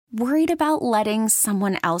Worried about letting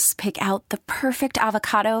someone else pick out the perfect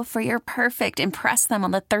avocado for your perfect impress them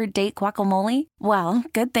on the third date guacamole? Well,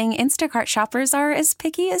 good thing Instacart shoppers are as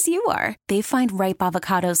picky as you are. They find ripe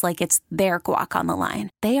avocados like it's their guac on the line.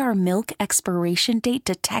 They are milk expiration date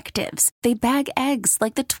detectives. They bag eggs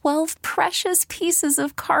like the 12 precious pieces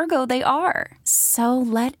of cargo they are. So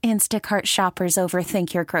let Instacart shoppers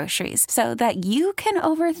overthink your groceries so that you can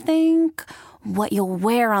overthink what you'll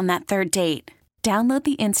wear on that third date. Download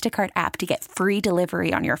the Instacart app to get free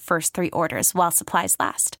delivery on your first 3 orders while supplies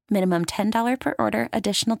last. Minimum $10 per order.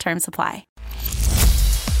 Additional terms apply.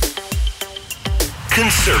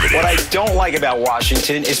 Conservative. What I don't like about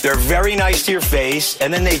Washington is they're very nice to your face,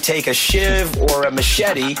 and then they take a shiv or a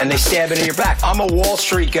machete and they stab it in your back. I'm a Wall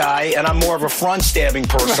Street guy, and I'm more of a front stabbing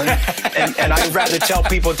person, and I'd rather tell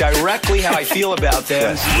people directly how I feel about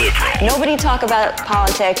them. Liberal. Nobody talk about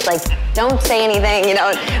politics, like, don't say anything, you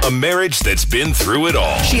know. A marriage that's been through it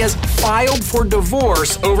all. She has filed for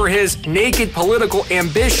divorce over his naked political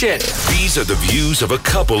ambition. These are the views of a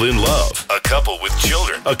couple in love, a couple with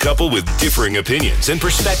children, a couple with differing opinions and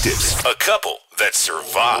perspectives, a couple that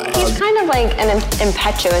survive. He's kind of like an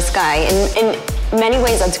impetuous guy. In many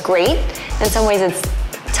ways, that's great. In some ways, it's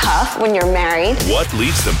tough when you're married. What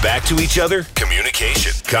leads them back to each other?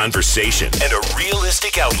 Communication, conversation, and a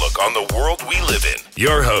realistic outlook on the world we live in.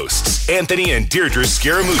 Your hosts, Anthony and Deirdre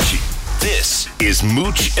Scaramucci. This is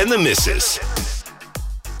Mooch and the Missus.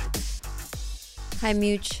 Hi,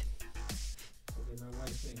 Mooch.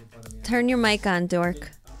 Turn your mic on,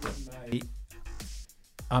 dork.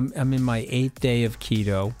 I'm in my 8th day of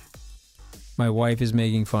keto. My wife is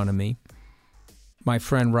making fun of me. My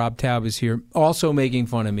friend Rob Taub is here, also making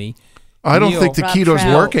fun of me. I don't think the keto's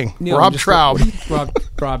working. Neil, Rob Taub.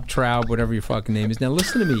 Rob Taub, whatever your fucking name is. Now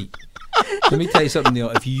listen to me. Let me tell you something,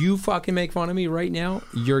 Neil. If you fucking make fun of me right now,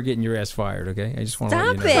 you're getting your ass fired, okay? I just want to let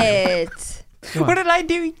you know. Stop it. What did I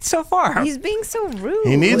do so far? He's being so rude.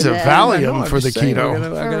 He needs a Valium for the keto.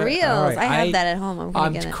 For reals. Right. I have that at home.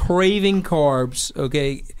 I'm get it. Craving carbs,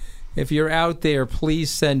 okay? If you're out there,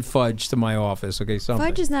 please send fudge to my office, okay? Something.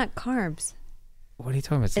 Fudge is not carbs. What are you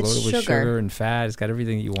talking about? It's loaded sugar. with sugar and fat. It's got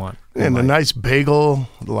everything that you want. And a nice bagel,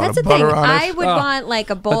 a lot That's of the butter thing. on it. I would want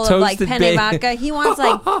like a bowl of like penne vodka. He wants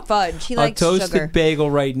like fudge. He likes sugar. A toasted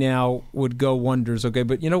bagel right now would go wonders, okay?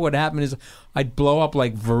 But you know what happened is I'd blow up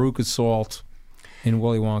like Veruca Salt in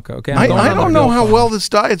Willy Wonka, okay? I don't know how well this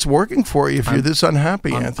diet's working for you if you're this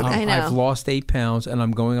unhappy, Anthony. I know. I've lost 8 pounds, and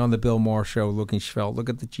I'm going on the Bill Maher show looking svelte. Look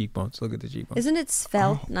at the cheekbones. Look at the cheekbones. Isn't it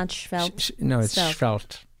svelte, not svelte? No, it's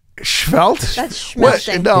svelte. Schvelt? That's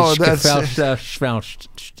schmelting. No, that's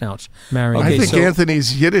Schvelt. Mary. I think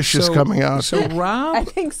Anthony's Yiddish is coming out. So Rob, I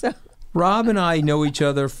think so. Rob and I know each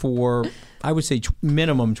other for, I would say,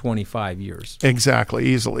 minimum 25 years. Exactly,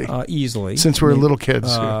 easily. Easily. Since we were little kids.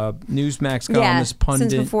 Newsmax columnist,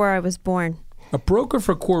 pundit. Since before I was born. A broker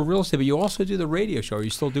for Core Real Estate, but you also do the radio show. Are you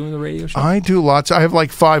still doing the radio show? I do lots. I have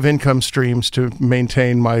like 5 income streams to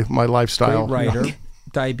maintain my lifestyle. Great writer,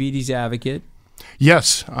 diabetes advocate.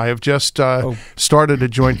 Yes, I have just started a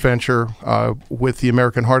joint venture with the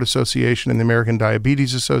American Heart Association and the American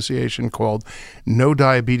Diabetes Association called No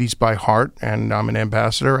Diabetes by Heart, and I'm an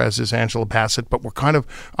ambassador, as is Angela Bassett, but we're kind of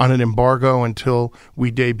on an embargo until we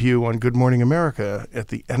debut on Good Morning America at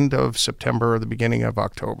the end of September or the beginning of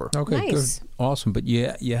October. Okay, nice. Good. Awesome. But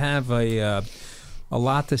you have a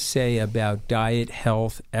lot to say about diet,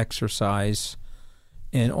 health, exercise,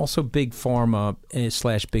 and also big pharma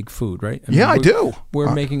 / big food, right? I mean, I do.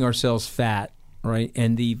 We're making ourselves fat, right?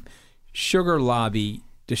 And the sugar lobby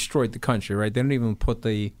destroyed the country, right? They don't even put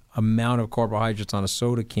the amount of carbohydrates on a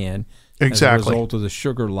soda can as a result of the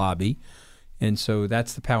sugar lobby. And so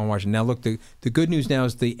that's the power in Washington. Now, look, the good news now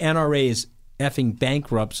is the NRA is effing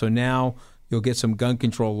bankrupt, so now you'll get some gun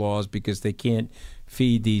control laws because they can't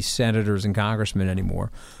feed these senators and congressmen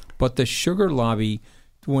anymore. But the sugar lobby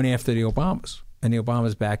went after the Obamas. And the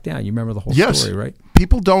Obamas backed down. You remember the whole story, right?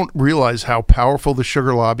 People don't realize how powerful the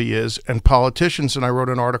sugar lobby is, and politicians, and I wrote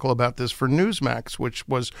an article about this for Newsmax, which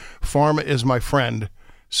was Pharma is my friend,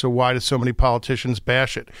 so why do so many politicians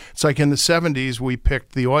bash it? It's like in the 70s, we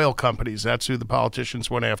picked the oil companies. That's who the politicians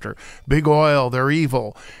went after. Big oil, they're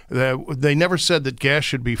evil. They never said that gas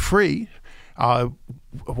should be free. So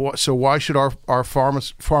why should our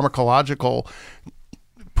pharmacological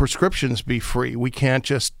prescriptions be free? We can't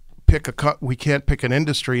just we can't pick an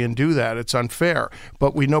industry and do that. It's unfair.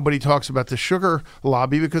 But nobody talks about the sugar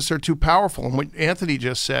lobby because they're too powerful. And what Anthony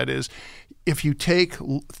just said is, if you take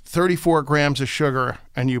 34 grams of sugar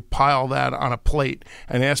and you pile that on a plate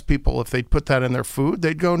and ask people if they'd put that in their food,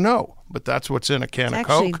 they'd go no. But that's what's in a can of Coke.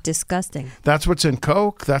 It's actually disgusting. That's what's in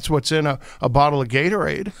Coke. That's what's in a bottle of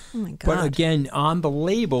Gatorade. Oh, my God. But again, on the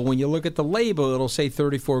label, when you look at the label, it'll say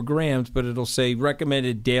 34 grams, but it'll say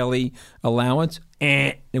recommended daily allowance.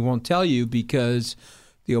 It won't tell you because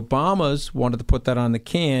the Obamas wanted to put that on the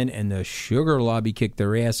can, and the sugar lobby kicked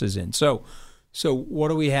their asses in. So what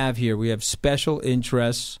do we have here? We have special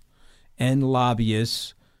interests and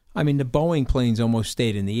lobbyists. I mean, the Boeing planes almost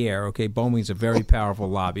stayed in the air. Okay, Boeing's a very powerful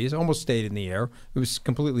lobbyist. Almost stayed in the air. It was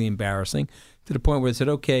completely embarrassing to the point where it said,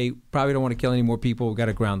 okay, probably don't want to kill any more people. We've got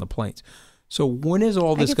to ground the planes. So when is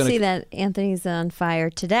all this going to... I can see that Anthony's on fire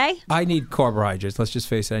today. I need carbohydrates. Let's just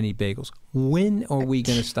face it. I need bagels. When are we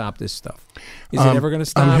going to stop this stuff? Is it ever going to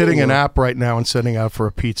stop? I'm hitting an app right now and setting out for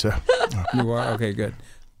a pizza. You are? Okay, good.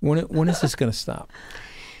 When is this going to stop?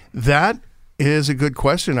 That is a good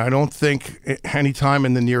question. I don't think any time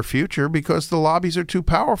in the near future because the lobbies are too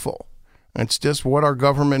powerful. It's just what our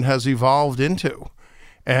government has evolved into.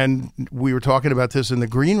 And we were talking about this in the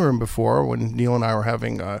green room before when Neil and I were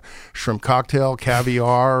having a shrimp cocktail,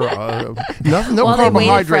 caviar, no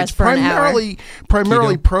carbohydrates, primarily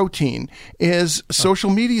protein.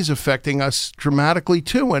 Social media is affecting us dramatically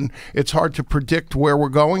too, and it's hard to predict where we're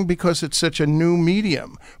going because it's such a new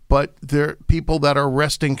medium. But there are people that are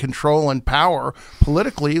wresting control and power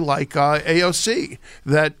politically, like AOC,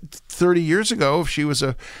 that 30 years ago, if she was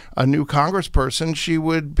a new congressperson, she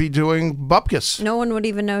would be doing bupkis. No one would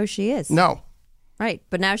even know who she is. No. Right.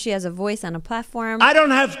 But now she has a voice on a platform. I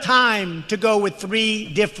don't have time to go with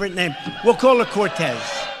 3 different names. We'll call her Cortez.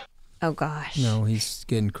 Oh, gosh. No, he's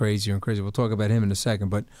getting crazier and crazier. We'll talk about him in a second.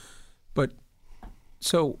 But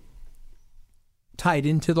so tied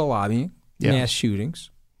into the lobbying, mass shootings.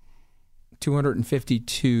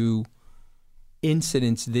 252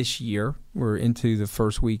 incidents this year. We're into the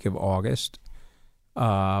first week of August.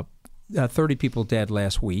 30 people dead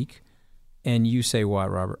last week. And you say what,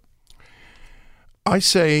 Robert? I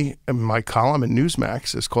say my column in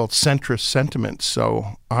Newsmax is called Centrist Sentiments.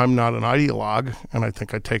 So I'm not an ideologue, and I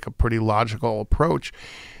think I take a pretty logical approach.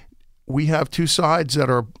 We have two sides that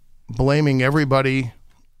are blaming everybody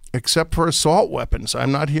except for assault weapons.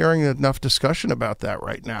 I'm not hearing enough discussion about that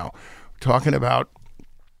right now. Talking about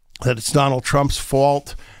that it's Donald Trump's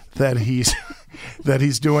fault that he's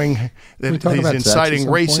doing that he's inciting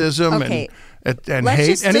racism and hate, and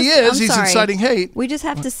he's inciting hate. We just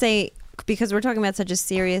have to say, because we're talking about such a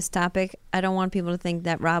serious topic, I don't want people to think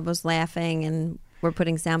that Rob was laughing and we're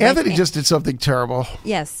putting sound. Anthony just did something terrible.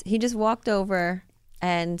 Yes, he just walked over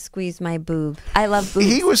and squeezed my boob. I love boobs.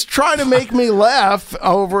 He was trying to make me laugh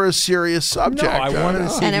over a serious subject. No, I wanted to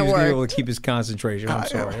see if he was able to keep his concentration. I'm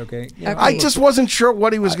sorry. Okay. I just wasn't sure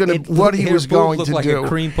what he was going to like do. A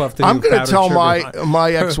cream puff to I'm going to tell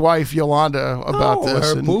my ex-wife Yolanda about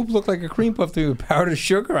this. Her boob looked like a cream puff through powdered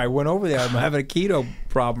sugar. I went over there. I'm having a keto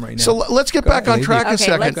problem right now. So let's get back on track a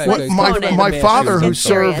second. My father, who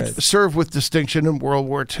served with distinction in World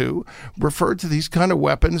War II, referred to these kind of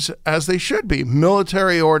weapons as they should be,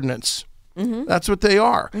 military ordnance. Mm-hmm. That's what they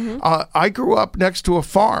are. Mm-hmm. I grew up next to a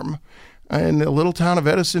farm in the little town of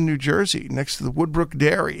Edison, New Jersey, next to the Woodbrook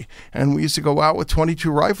Dairy. And we used to go out with 22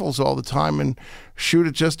 rifles all the time and shoot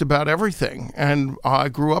at just about everything. And I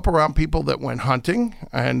grew up around people that went hunting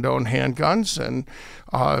and owned handguns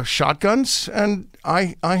and shotguns. And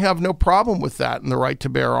I have no problem with that and the right to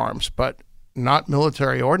bear arms, but not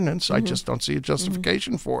military ordinance. Mm-hmm. I just don't see a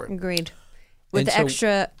justification for it. Agreed. With the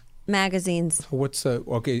extra magazines. What's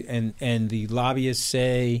and the lobbyists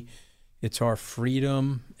say it's our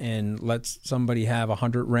freedom and let somebody have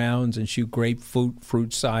 100 rounds and shoot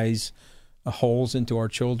fruit size holes into our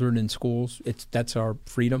children in schools. That's our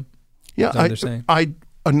freedom. Yeah,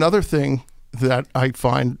 another thing that I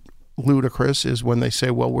find ludicrous is when they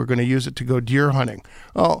say, well, we're going to use it to go deer hunting.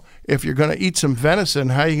 Oh, if you're going to eat some venison,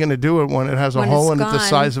 how are you going to do it when it has a hole in it the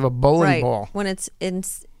size of a bowling ball? When it's in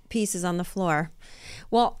pieces on the floor.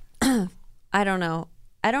 Well, I don't know.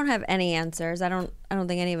 I don't have any answers. I don't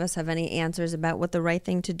think any of us have any answers about what the right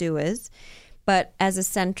thing to do is. But as a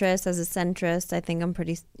centrist, I think I'm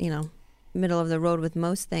pretty, middle of the road with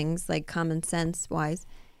most things, like common sense wise.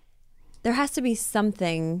 There has to be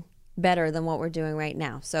something better than what we're doing right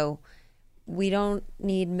now. So we don't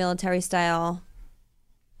need military style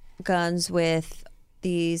guns with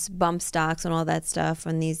these bump stocks and all that stuff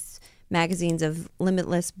and these magazines of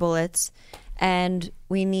limitless bullets. And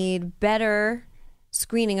we need better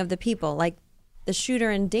screening of the people. Like the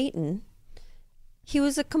shooter in Dayton, he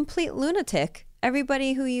was a complete lunatic.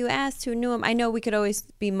 Everybody who you asked who knew him, I know we could always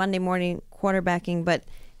be Monday morning quarterbacking, but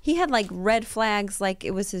he had like red flags like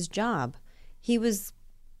it was his job. He was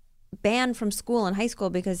banned from school in high school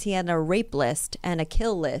because he had a rape list and a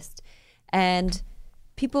kill list. And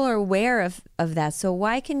people are aware of that. So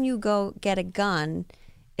why can you go get a gun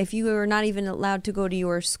if you are not even allowed to go to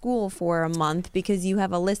your school for a month because you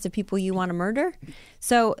have a list of people you want to murder?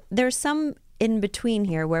 So there's some in between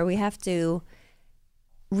here where we have to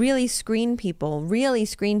really screen people.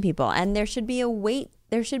 And there should be a wait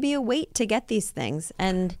to get these things.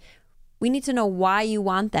 And we need to know why you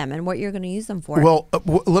want them and what you're going to use them for. Well,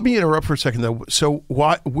 let me interrupt for a second, though. So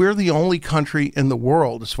we're the only country in the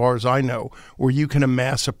world, as far as I know, where you can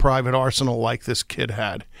amass a private arsenal like this kid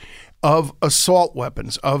had of assault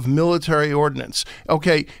weapons, of military ordnance.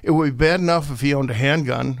 Okay, it would be bad enough if he owned a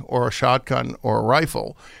handgun or a shotgun or a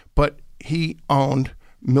rifle, but he owned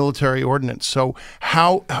military ordnance. So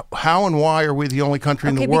how and why are we the only country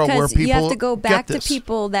in the world where people you have to go back to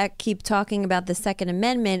people that keep talking about the Second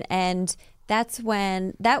Amendment, and that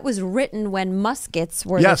was written when muskets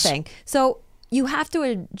were the thing. So you have to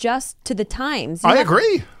adjust to the times. I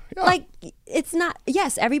agree. Yeah. Like, it's not,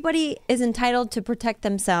 yes, everybody is entitled to protect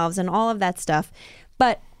themselves and all of that stuff,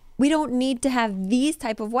 but we don't need to have these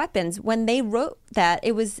type of weapons. When they wrote that,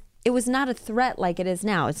 it was not a threat like it is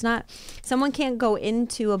now. It's not, someone can't go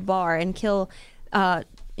into a bar and kill,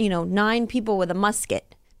 9 people with a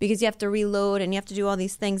musket because you have to reload and you have to do all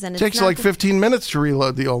these things. And it takes like 15 minutes to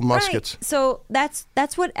reload the old muskets. Right. So that's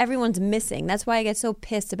what everyone's missing. That's why I get so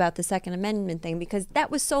pissed about the Second Amendment thing, because that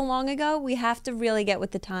was so long ago. We have to really get with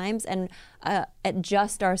the times and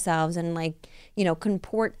adjust ourselves and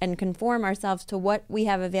comport and conform ourselves to what we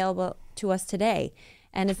have available to us today.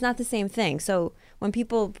 And it's not the same thing. So when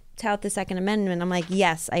people tout the Second Amendment, I'm like,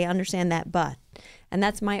 yes, I understand that, and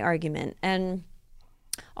that's my argument. And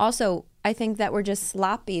also, I think that we're just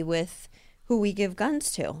sloppy with who we give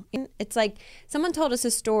guns to. It's like someone told us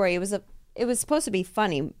a story. It was supposed to be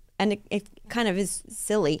funny, and it kind of is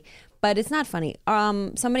silly, but it's not funny.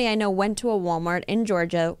 Somebody I know went to a Walmart in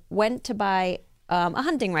Georgia, went to buy a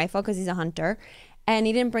hunting rifle because he's a hunter, and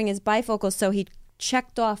he didn't bring his bifocals, so he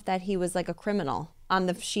checked off that he was like a criminal on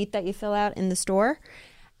the sheet that you fill out in the store.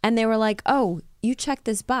 And they were like, "Oh, you checked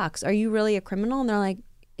this box. Are you really a criminal?" And they're like,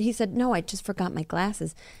 he said, "No, I just forgot my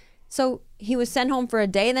glasses." So he was sent home for a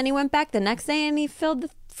day, and then he went back the next day and he filled the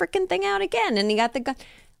freaking thing out again, and he got the gun.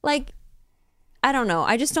 Like, I don't know.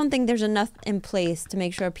 I just don't think there's enough in place to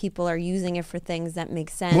make sure people are using it for things that make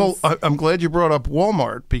sense. Well, I'm glad you brought up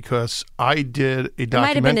Walmart, because I did a documentary. It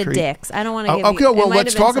might have been a Dick's. I don't want to give Okay, you, well,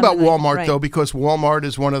 let's talk about Walmart, right. though, because Walmart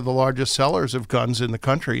is one of the largest sellers of guns in the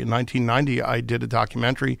country. In 1990, I did a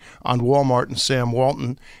documentary on Walmart and Sam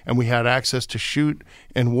Walton, and we had access to shoot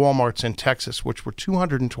in Walmarts in Texas, which were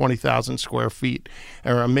 220,000 square feet.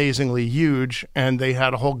 They were amazingly huge, and they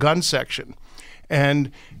had a whole gun section.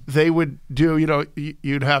 And they would do,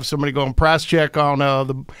 you'd have somebody going, "Price check on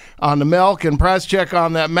the milk and price check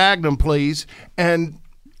on that Magnum, please." And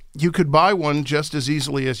you could buy one just as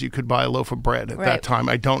easily as you could buy a loaf of bread at that time.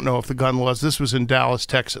 I don't know if the gun laws, this was in Dallas,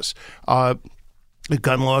 Texas. The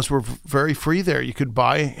gun laws were very free there. You could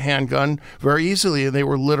buy a handgun very easily, and they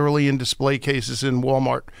were literally in display cases in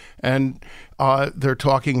Walmart. And they're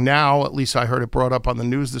talking now, at least I heard it brought up on the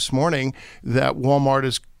news this morning, that Walmart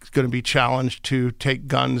is going to be challenged to take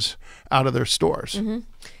guns out of their stores. Mm-hmm.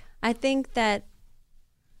 I think that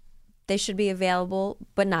they should be available,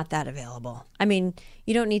 but not that available. I mean,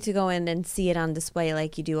 you don't need to go in and see it on display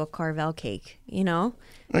like you do a Carvel cake,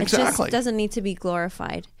 Exactly. It just doesn't need to be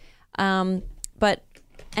glorified. But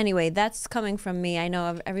anyway, that's coming from me. I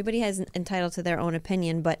know everybody has entitled to their own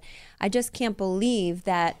opinion, but I just can't believe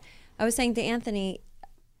that. I was saying to Anthony,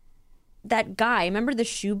 that guy, remember the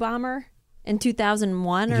shoe bomber in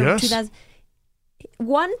 2001 or 2000?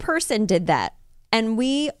 One person did that, and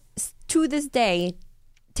we, to this day,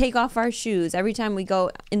 take off our shoes every time we go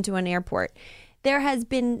into an airport. There has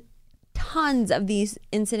been tons of these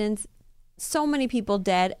incidents, so many people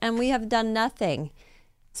dead, and we have done nothing.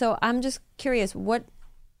 So I'm just curious, what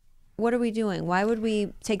are we doing? Why would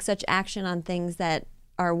we take such action on things that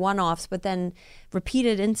are one-offs, but then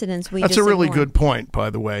repeated incidents That's a really good point,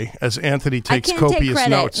 by the way, as Anthony takes copious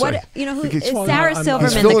notes. Sarah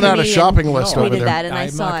Silverman, he's filling out a shopping list over there. That, and I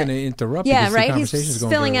saw not going to interrupt. Yeah, right. He's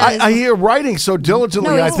filling out. I hear writing so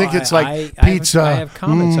diligently. I think it's like pizza. I have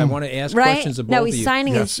comments. I want to ask questions of both of you. No, he's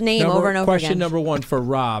signing his name over and over question again. Number one for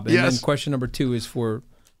Rob, and then question number two is for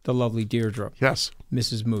the lovely Deirdre. Yes.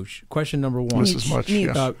 Mrs. Mooch. Question number one. Mrs. Mooch.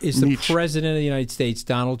 Yes. Is the President of the United States,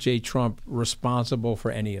 Donald J. Trump, responsible for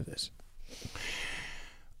any of this?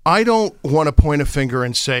 I don't want to point a finger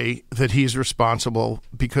and say that he's responsible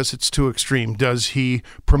because it's too extreme. Does he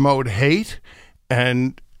promote hate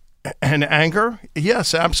and And anger?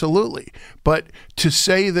 Yes, absolutely. But to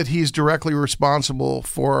say that he's directly responsible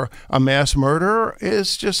for a mass murder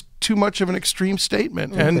is just too much of an extreme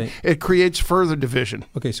statement, and it creates further division.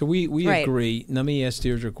 Okay, so we agree. Let me ask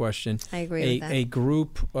Deidre a question. I agree with that. A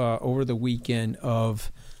group over the weekend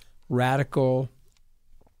of radical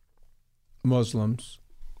Muslims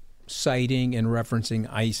citing and referencing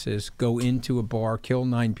ISIS go into a bar, kill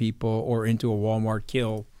 9 people, or into a Walmart,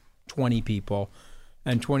 kill 20 people,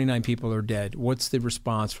 and 29 people are dead. What's the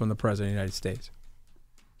response from the President of the United States?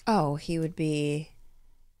 Oh, he would be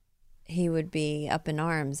up in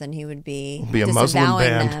arms, and he would be a Muslim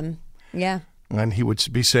band. them. Yeah. And he would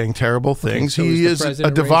be saying terrible things. Okay, so he is a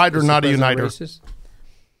divider, not a uniter.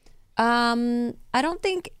 I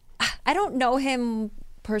don't know him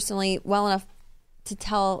personally well enough to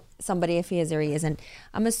tell somebody if he is or he isn't.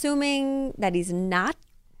 I'm assuming that he's not,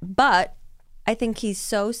 but I think he's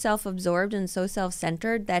so self-absorbed and so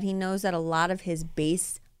self-centered that he knows that a lot of his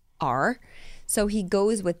base are. So he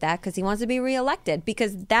goes with that because he wants to be reelected,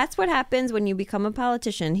 because that's what happens when you become a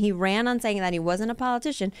politician. He ran on saying that he wasn't a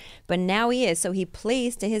politician, but now he is. So he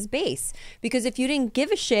plays to his base, because if you didn't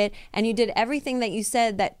give a shit and you did everything that you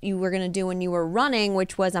said that you were going to do when you were running,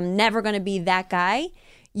 which was, I'm never going to be that guy,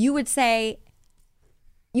 you would say,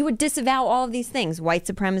 you would disavow all of these things: white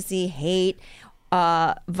supremacy, hate,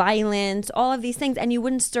 violence, all of these things, and you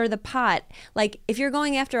wouldn't stir the pot. Like, if you're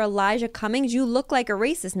going after Elijah Cummings, you look like a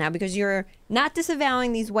racist now, because you're not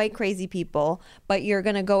disavowing these white crazy people, but you're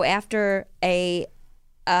going to go after a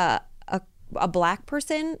black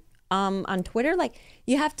person on Twitter. Like,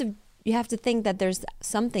 you have to think that there's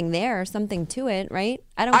something there, something to it, right?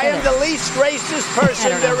 I am the least racist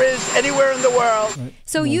person there is anywhere in the world.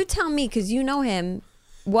 So you tell me, because you know him.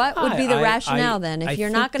 What would be the rationale then? If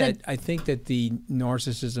you're not going to... I think that the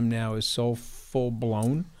narcissism now is so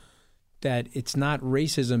full-blown that it's not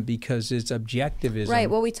racism because it's objectivism. Right.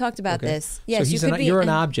 Well, we talked about this. Yes, so you're an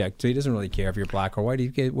object, so he doesn't really care if you're black or white,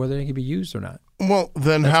 whether he can be used or not. Well,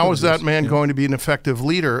 then how is that man going to be an effective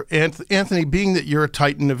leader? Anthony, being that you're a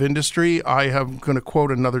titan of industry, I am going to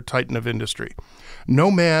quote another titan of industry.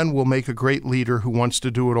 No man will make a great leader who wants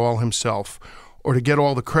to do it all himself or to get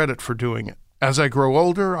all the credit for doing it. As I grow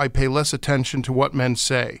older, I pay less attention to what men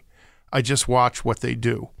say. I just watch what they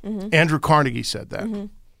do. Mm-hmm. Andrew Carnegie said that.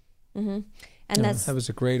 Mm-hmm. Mm-hmm. And that was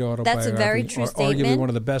a great autobiography. That's a very true statement. Arguably one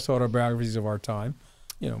of the best autobiographies of our time,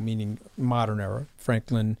 meaning modern era.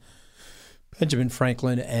 Benjamin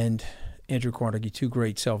Franklin and Andrew Carnegie, 2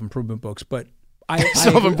 great self-improvement books. But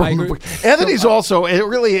self-improvement book. Anthony's also, it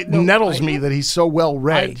really nettles me that he's so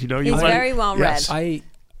well-read. He's very well-read. Yes.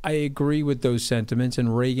 I agree with those sentiments,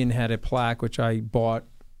 and Reagan had a plaque, which I bought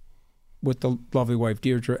with the lovely wife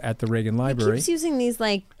Deidre at the Reagan Library. He keeps using these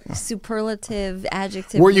superlative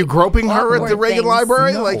adjectives. Were you groping her at the Reagan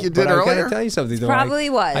Library like you did earlier? I got to tell you something. Probably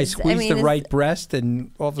was. I squeezed the right breast, and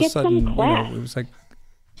all of a sudden, it was like,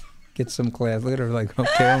 get some class. Look at her like,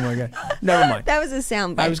 okay, oh my God. Never mind. That was a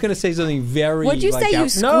soundbite. I was going to say something very... Would you say you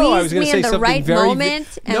squeezed me in the right moment?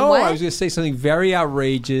 I was going to say something very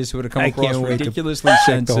outrageous. It would have come across ridiculously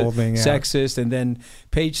sexist, and then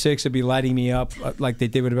page 6 would be lighting me up like they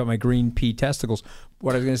did about my green pea testicles.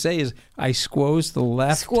 What I was going to say is I squozed the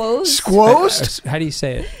left... Squozed? How do you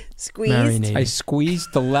say it? Squeezed. I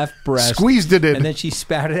squeezed the left breast. Squeezed it in. And then she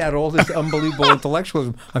spouted out all this unbelievable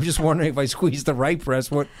intellectualism. I'm just wondering if I squeezed the right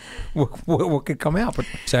breast, what could come out? But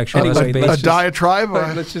a diatribe?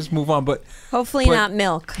 Let's just move on. But hopefully not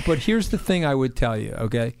milk. But here's the thing I would tell you,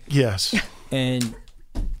 okay? Yes. And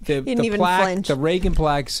the plaque, the Reagan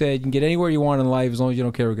plaque said, you can get anywhere you want in life as long as you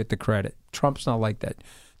don't care who get the credit. Trump's not like that.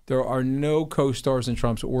 There are no co-stars in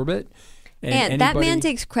Trump's orbit. And that man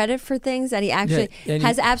takes credit for things that he actually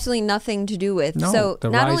has absolutely nothing to do with. So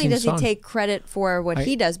not only does he take credit for what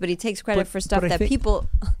he does, but he takes credit for stuff that people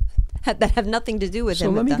that have nothing to do with him.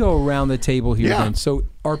 So let me go around the table here then. So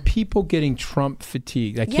are people getting Trump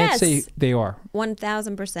fatigue? I can't say they are.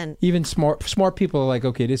 1,000%. Even smart people are like,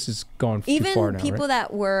 okay, this is gone too far now. Even people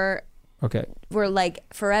that were like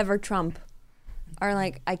forever Trump are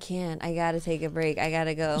like, I can't. I got to take a break. I got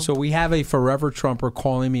to go. So we have a forever Trumper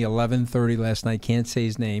calling me 11:30 last night. Can't say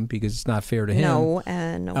his name because it's not fair to him.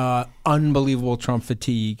 No. Unbelievable Trump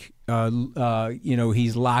fatigue.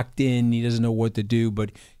 He's locked in. He doesn't know what to do,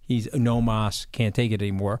 but he's no mas. Can't take it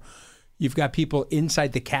anymore. You've got people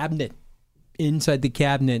inside the cabinet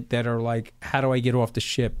that are like, how do I get off the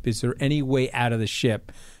ship? Is there any way out of the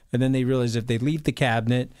ship? And then they realize if they leave the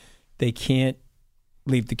cabinet, they can't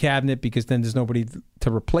leave the cabinet because then there's nobody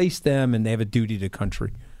to replace them, and they have a duty to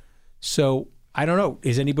country. So I don't know.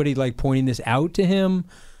 Is anybody like pointing this out to him?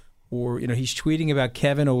 or he's tweeting about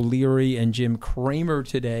Kevin O'Leary and Jim Cramer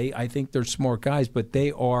today. I think they're smart guys, but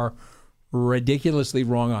they are ridiculously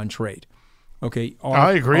wrong on trade. Okay,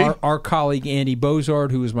 I agree. Our colleague Andy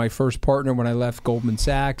Bozard, who was my first partner when I left Goldman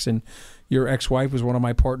Sachs, and your ex-wife was one of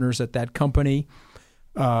my partners at that company.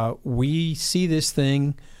 We see this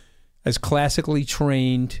thing as classically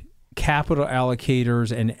trained capital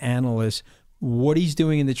allocators and analysts. What he's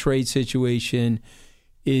doing in the trade situation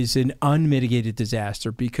is an unmitigated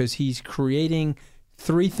disaster because he's creating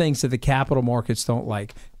three things that the capital markets don't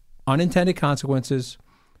like: unintended consequences,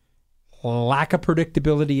 lack of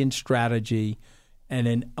predictability in strategy, and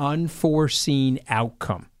an unforeseen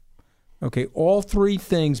outcome. Okay, all three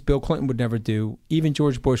things Bill Clinton would never do, even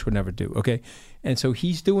George Bush would never do. Okay, and so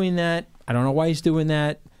he's doing that. I don't know why he's doing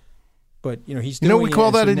that, but he's doing it. We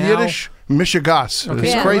call that in Yiddish mishigas.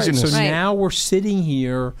 Okay, it's craziness. Right. So now we're sitting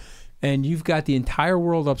here, and you've got the entire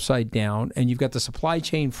world upside down, and you've got the supply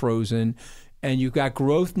chain frozen, and you've got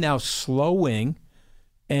growth now slowing.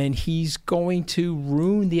 And he's going to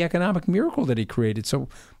ruin the economic miracle that he created. So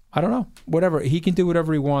I don't know. Whatever. He can do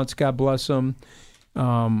whatever he wants. God bless him.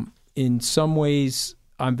 In some ways,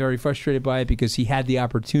 I'm very frustrated by it because he had the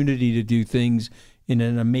opportunity to do things in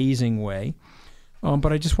an amazing way.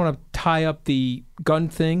 But I just want to tie up the gun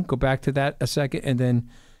thing, go back to that a second, and then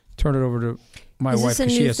turn it over to my wife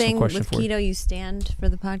because she has some question for you. Is this a new thing with Keto? You stand for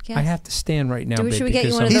the podcast? I have to stand right now. Should we get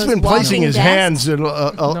you one of those? He's been placing his hands in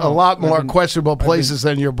a lot more questionable places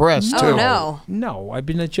than your breasts, too. Oh, no. I've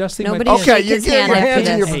been adjusting my pants. Okay, you're getting your hands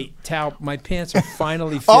in your... Hey, Taub, my pants are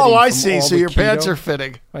finally fitting. Oh, I see. So your keto. pants are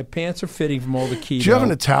fitting. My pants are fitting from all the keto. Do you have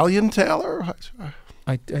an Italian tailor?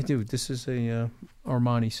 I do. This is a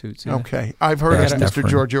Armani suit. Okay, I've heard of Mr.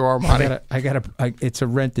 Giorgio Armani. It's a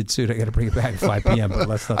rented suit. I got to bring it back at 5 p.m. But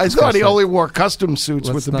let's not. I thought he only wore custom suits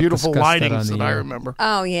with the beautiful linings that I remember.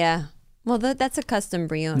 Oh yeah, well that's a custom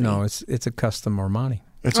Brioni. No, it's a custom Armani.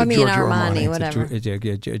 It's Giorgio Armani, whatever.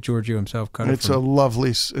 Giorgio himself cut it. It's a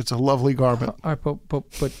lovely garment. All right,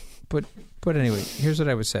 but anyway, here's what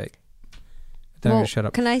I would say. Then I'm going to shut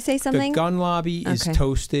up. Can I say something? The gun lobby is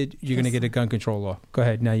toasted. You're going to get a gun control law. Go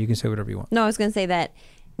ahead. Now you can say whatever you want. No, I was going to say that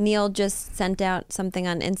Neil just sent out something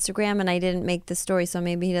on Instagram, and I didn't make the story, so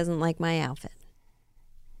maybe he doesn't like my outfit.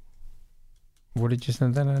 What did you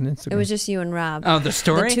send that on Instagram? It was just you and Rob. Oh, the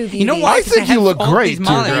story? The two beauties. You know what? I think you look great, dude.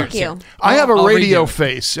 Thank you. I have a radio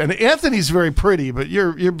face, and Anthony's very pretty, but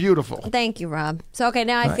you're beautiful. Thank you, Rob. So okay,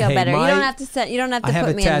 now I feel better. You don't have to put me in. I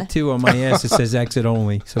have a tattoo on my ass that says "exit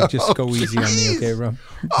only," so just go easy on me, okay, Rob?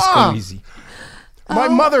 Just go easy. My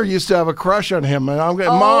mother used to have a crush on him, and I'm going,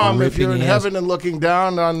 Mom, if you're in heaven and looking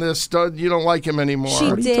down on this stud, you don't like him anymore. She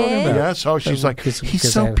did? Yes. Oh, she's like, he's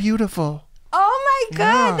so beautiful. Oh my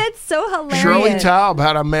God, that's so hilarious. Shirley Taub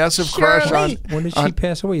had a massive crush on. When did she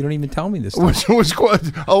pass away? You don't even tell me this. It was quite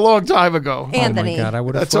a long time ago. Anthony. Oh my God, I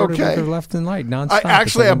would have flirted with her left and right, nonstop.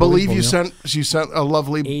 I believe you sent a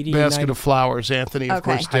lovely basket of flowers. Anthony, of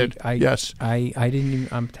course, did. Yes, I didn't even.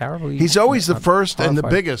 I'm terribly. He's always the first and the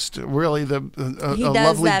biggest. Really, a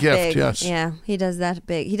lovely gift. Big. Yes. Yeah, he does that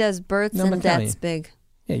big. He does births and deaths big.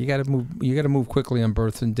 Yeah, you got to move. You got to move quickly on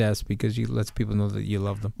births and deaths because you lets people know that you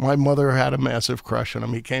love them. My mother had a massive crush on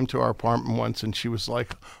him. He came to our apartment once, and she was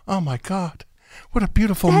like, "Oh my God, what a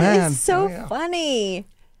beautiful man!" That is so funny.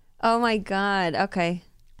 Oh my God. Okay.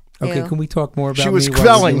 Okay, can we talk more about she was me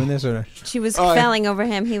quelling. Doing this, or? She was quelling over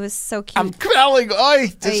him. He was so cute. I'm quelling.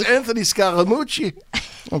 This is Anthony Scaramucci.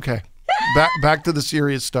 Okay. Back to the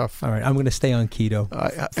serious stuff. All right, I'm going to stay on keto.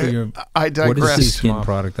 I digress. What is the skin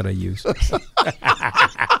product that I use?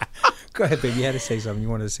 Go ahead, baby. You had to say something. You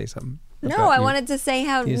wanted to say something. No, I wanted to say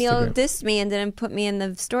how Neil dissed me and didn't put me in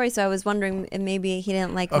the story, so I was wondering if maybe he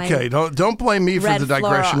didn't like my Okay, don't blame me for the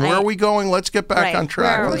digression. Where are we going? Let's get back on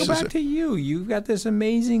track. Let's go back to you. You've got this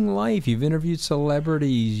amazing life. You've interviewed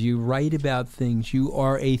celebrities. You write about things. You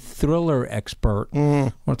are a thriller expert. I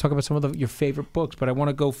want to talk about some of your favorite books, but I want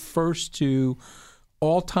to go first to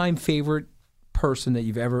all-time favorite person that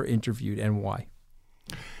you've ever interviewed and why.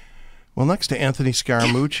 Well, next to Anthony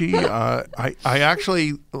Scaramucci,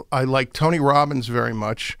 I like Tony Robbins very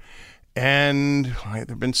much, and there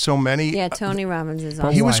have been so many. Yeah, Tony Robbins is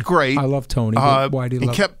awesome. He was great. I love Tony. Why do you love him?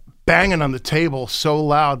 He kept banging on the table so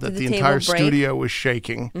loud that the entire studio was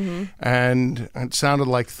shaking, and it sounded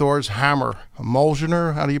like Thor's hammer.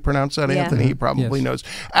 Molzhner, how do you pronounce that, Anthony? He probably knows.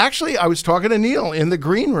 Actually, I was talking to Neil in the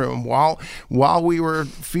green room while we were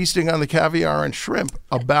feasting on the caviar and shrimp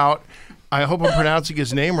about. I hope I'm pronouncing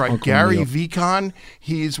his name right. Uncle Gary Vicon.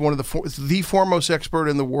 He's one of the foremost expert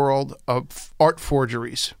in the world of art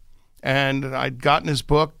forgeries. And I'd gotten his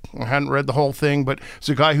book. I hadn't read the whole thing, but it's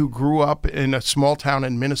a guy who grew up in a small town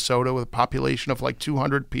in Minnesota with a population of like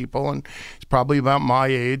 200 people, and he's probably about my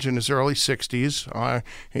age, in his early 60s.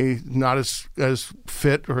 He's not as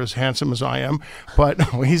fit or as handsome as I am, but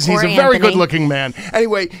he's a very good-looking man.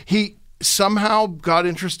 Anyway, he somehow got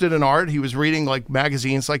interested in art. He was reading like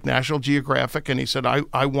magazines like National Geographic, and he said,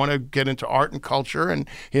 I want to get into art and culture. And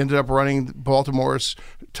he ended up running Baltimore's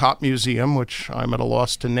top museum, which I'm at a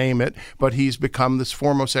loss to name it, but he's become this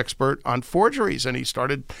foremost expert on forgeries. And he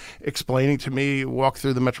started explaining to me, walk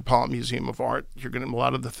through the Metropolitan Museum of Art, a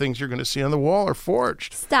lot of the things you're going to see on the wall are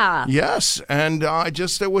forged. Stop. Yes. And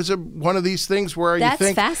it was one of these things where That's you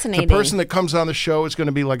think fascinating. the person that comes on the show is going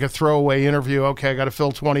to be like a throwaway interview. Okay, I got to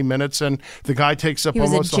fill 20 minutes. And the guy takes up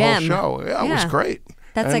almost the whole show. Yeah, it was great.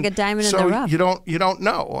 That's like a diamond in the rough. So you don't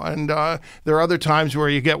know. And there are other times where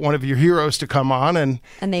you get one of your heroes to come on and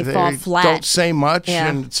they fall flat. Don't say much,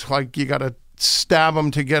 and it's like you got to stab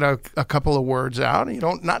them to get a couple of words out.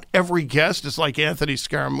 And not every guest is like Anthony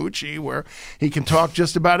Scaramucci, where he can talk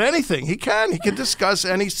just about anything. He can discuss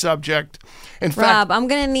any subject. In fact, Rob, I'm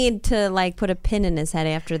gonna need to put a pin in his head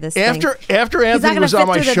after this. After Anthony was on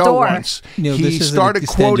my show once, he started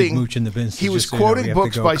quoting. Mooch in the Vince, he was quoting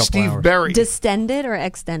books by Steve Berry. Distended or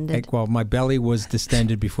extended? Well, my belly was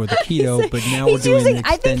distended before the keto, but now we're doing extended.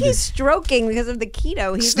 I think he's stroking because of the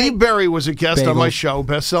keto. Steve Berry was a guest on my show,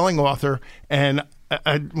 best-selling author, and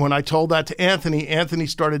when I told that to Anthony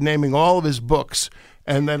started naming all of his books.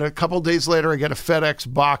 And then a couple days later, I get a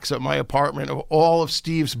FedEx box at my apartment of all of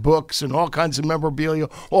Steve's books and all kinds of memorabilia,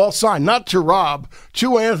 all signed, not to Rob,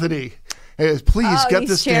 to Anthony. Please get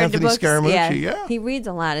this to Anthony Scaramucci. Yeah. He reads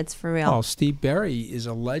a lot. It's for real. Oh, Steve Berry is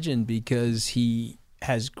a legend because he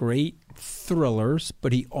has great thrillers,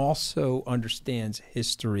 but he also understands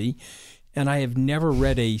history. And I have never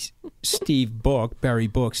read a Steve Berry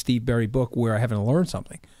book where I haven't learned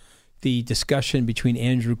something. The discussion between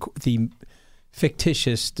the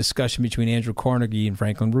fictitious discussion between Andrew Carnegie and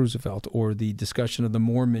Franklin Roosevelt, or the discussion of the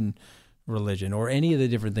Mormon religion, or any of the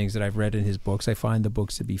different things that I've read in his books. I find the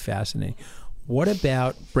books to be fascinating. What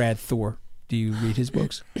about Brad Thor? Do you read his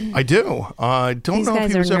books? I do. I don't know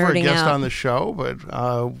if he was ever a guest on the show, but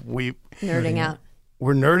we... Nerding out.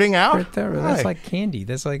 We're nerding out? Right there. That's like candy.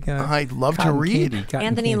 That's like I'd love to read.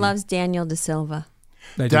 Anthony loves Daniel De Silva.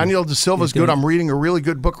 Daniel De Silva's good. I'm reading a really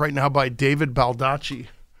good book right now by David Baldacci.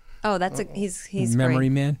 Oh, he's Memory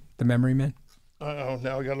great. Man? The Memory Man? Oh,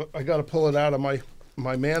 now I got to pull it out of my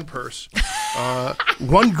man purse.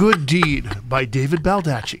 One Good Deed by David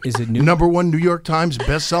Baldacci. Is it new? #1 New York Times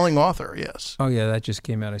best-selling author, yes. Oh, yeah, that just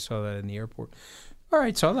came out. I saw that in the airport. All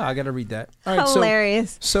right, so I got to read that. All right,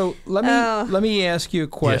 hilarious. So let me ask you a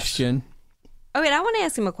question. Yes. Oh, wait, I want to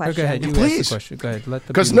ask him a question. Go ahead, you please. ask the question. Go ahead.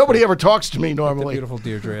 Because nobody ever talks to me normally. Let the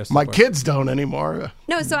beautiful Deidre ask my the question. kids don't anymore.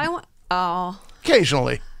 No, so I want... Oh.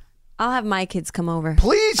 Occasionally. I'll have my kids come over.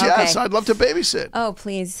 Please, yes. I'd love to babysit. Oh,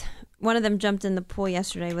 please. One of them jumped in the pool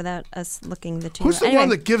yesterday without us looking the 2-year-old. Who's the one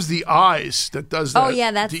that gives the eyes, that does that? Oh, yeah,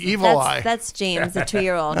 that's the evil eye. That's James, the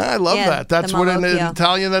 2-year-old. I love that. That's what in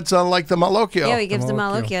Italian, that's like the malocchio. Yeah, he gives the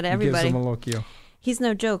malocchio to everybody. He gives the malocchio. He's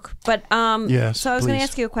no joke. But yes, so I was going to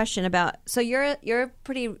ask you a question about, so you're a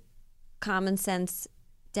pretty common sense,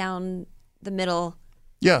 down the middle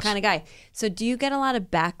kind of guy. So do you get a lot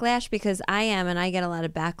of backlash? Because I am, and I get a lot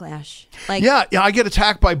of backlash. Yeah, I get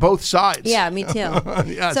attacked by both sides. Yeah, me too.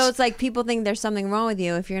 Yes. So it's like people think there's something wrong with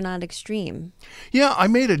you if you're not extreme. Yeah, I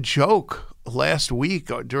made a joke last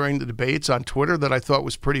week during the debates on Twitter that I thought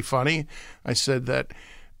was pretty funny. I said that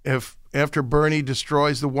if after Bernie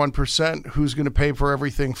destroys the 1%, who's going to pay for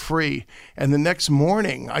everything free? And the next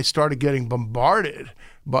morning, I started getting bombarded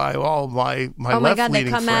by all my oh my God, they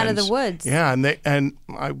come friends. Out of the woods. Yeah, and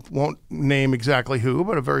I won't name exactly who,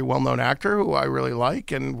 but a very well-known actor who I really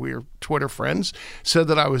like, and we're Twitter friends, said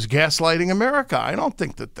that I was gaslighting America. I don't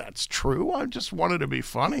think that that's true. I just wanted to be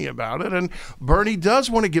funny about it. And Bernie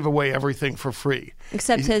does want to give away everything for free,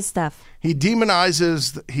 except his stuff. He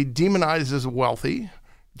demonizes wealthy,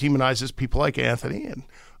 demonizes people like Anthony, and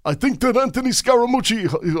I think that Anthony Scaramucci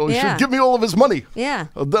should give me all of his money. Yeah.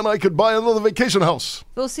 Then I could buy another vacation house.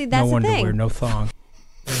 Well, see, that's no the thing. underwear, no thong.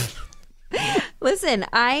 Listen,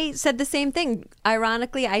 I said the same thing.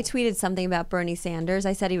 Ironically, I tweeted something about Bernie Sanders.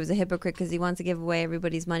 I said he was a hypocrite because he wants to give away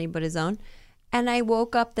everybody's money but his own. And I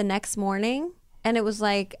woke up the next morning, and it was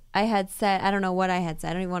like I had said, I don't know what I had said.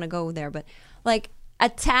 I don't even want to go there, but like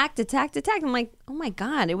attacked. I'm like, oh my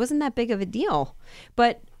God, it wasn't that big of a deal.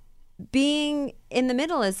 But being in the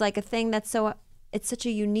middle is like a thing that's it's such a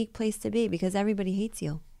unique place to be because everybody hates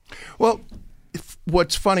you. Well,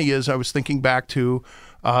 what's funny is I was thinking back to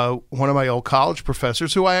one of my old college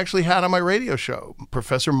professors who I actually had on my radio show,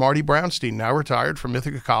 Professor Marty Brownstein, now retired from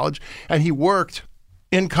Ithaca College, and he worked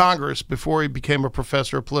in Congress before he became a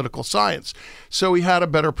professor of political science. So he had a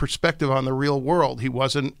better perspective on the real world. He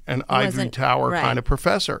wasn't an ivory tower kind of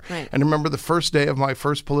professor. Right. And I remember the first day of my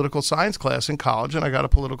first political science class in college, and I got a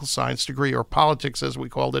political science degree, or politics as we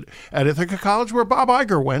called it, at Ithaca College, where Bob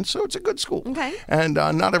Iger went. So it's a good school. Okay. And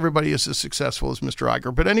not everybody is as successful as Mr.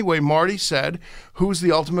 Iger. But anyway, Marty said, who's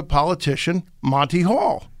the ultimate politician? Monty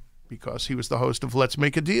Hall, because he was the host of Let's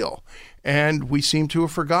Make a Deal. And we seem to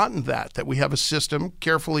have forgotten that we have a system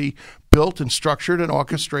carefully built and structured and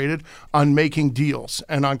orchestrated on making deals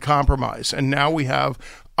and on compromise. And now we have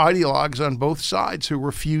ideologues on both sides who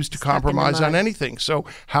refuse to compromise on anything. So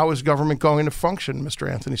how is government going to function, Mr.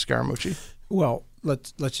 Anthony Scaramucci? Well,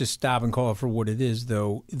 let's just stop and call it for what it is,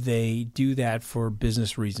 though. They do that for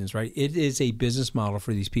business reasons, right? It is a business model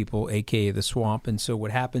for these people, a.k.a. the swamp. And so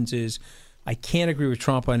what happens is, I can't agree with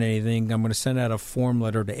Trump on anything. I'm going to send out a form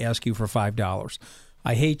letter to ask you for $5.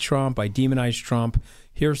 I hate Trump. I demonize Trump.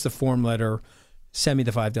 Here's the form letter. Send me the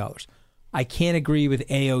 $5. I can't agree with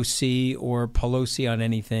AOC or Pelosi on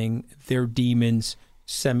anything. They're demons.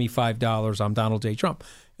 Send me $5. I'm Donald J. Trump.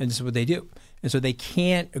 And this is what they do. And so they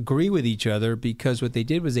can't agree with each other because what they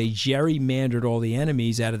did was they gerrymandered all the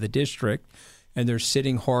enemies out of the district, and they're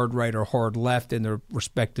sitting hard right or hard left in their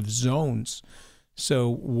respective zones. So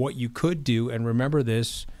what you could do, and remember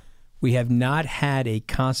this, we have not had a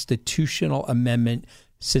constitutional amendment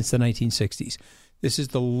since the 1960s. This is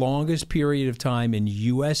the longest period of time in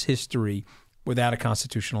U.S. history without a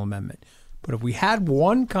constitutional amendment. But if we had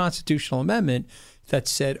one constitutional amendment that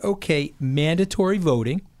said, okay, mandatory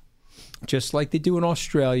voting, just like they do in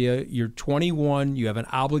Australia, you're 21, you have an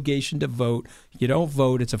obligation to vote. You don't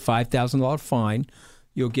vote, it's a $5,000 fine.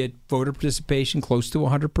 You'll get voter participation close to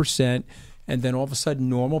 100%. And then all of a sudden,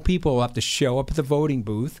 normal people will have to show up at the voting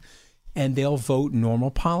booth, and they'll vote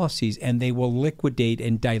normal policies, and they will liquidate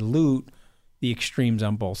and dilute the extremes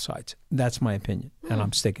on both sides. That's my opinion, and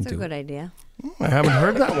I'm sticking to it. It's a good idea. I haven't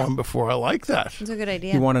heard that one before. I like that. It's a good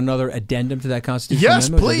idea. You want another addendum to that Constitution? Yes,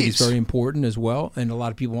 amendment? please. I think it's very important as well, and a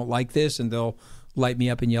lot of people won't like this, and they'll light me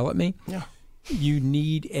up and yell at me. Yeah. You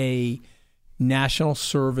need a national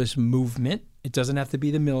service movement. It doesn't have to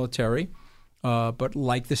be the military. But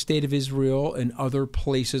like the state of Israel and other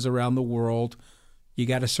places around the world, you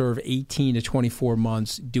got to serve 18 to 24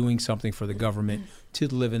 months doing something for the government to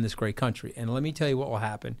live in this great country. And let me tell you what will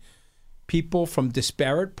happen. People from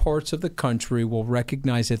disparate parts of the country will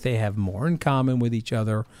recognize that they have more in common with each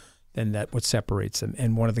other than that what separates them.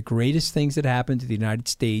 And one of the greatest things that happened to the United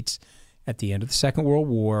States at the end of the Second World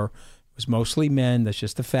War was mostly men. That's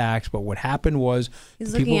just the facts. But what happened was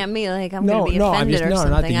he's looking at me like I'm going to be offended or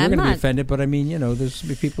something. Not that you're going to be offended, but I mean, there's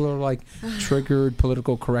people who are like triggered,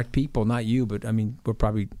 political correct people. Not you, but I mean, we're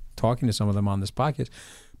probably talking to some of them on this podcast.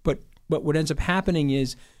 But what ends up happening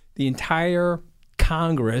is the entire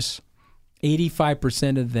Congress,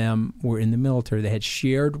 85% of them were in the military. They had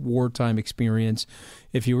shared wartime experience.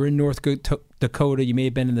 If you were in North Dakota, you may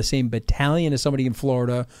have been in the same battalion as somebody in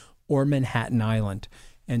Florida or Manhattan Island.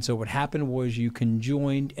 And so what happened was you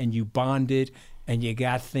conjoined and you bonded and you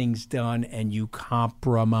got things done and you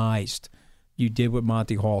compromised. You did what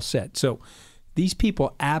Monty Hall said. So these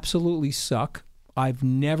people absolutely suck. I've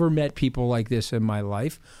never met people like this in my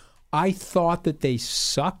life. I thought that they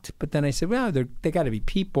sucked, but then I said, well, they got to be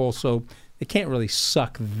people, so they can't really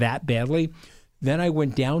suck that badly. Then I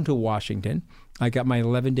went down to Washington. I got my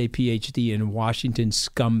 11-day PhD in Washington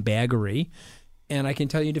scumbaggery. And I can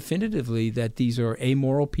tell you definitively that these are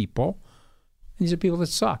amoral people. And these are people that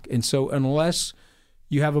suck. And so unless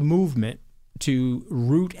you have a movement to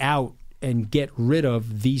root out and get rid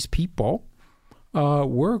of these people,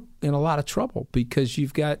 we're in a lot of trouble because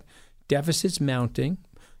you've got deficits mounting,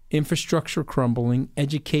 infrastructure crumbling,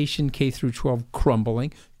 education K through 12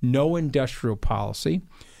 crumbling, no industrial policy.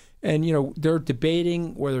 And, they're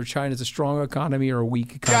debating whether China's a strong economy or a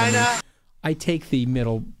weak economy. China. I take the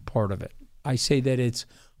middle part of it. I say that it's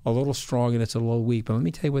a little strong and it's a little weak. But let me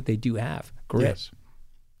tell you what they do have. Grit. Yes.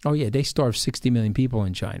 Oh, yeah, they starve 60 million people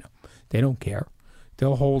in China. They don't care.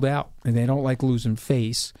 They'll hold out, and they don't like losing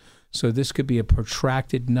face. So this could be a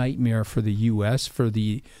protracted nightmare for the U.S., for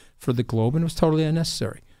the globe, and it was totally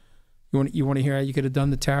unnecessary. You want to hear how you could have done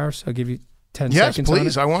the tariffs? I'll give you 10 seconds. Yes,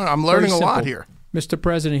 please. I'm learning a lot here. Mr.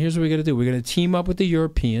 President, here's what we're going to do. We're going to team up with the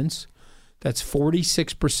Europeans. That's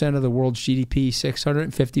 46% of the world's GDP,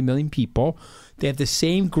 650 million people. They have the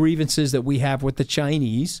same grievances that we have with the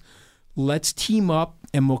Chinese. Let's team up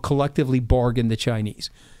and we'll collectively bargain the Chinese.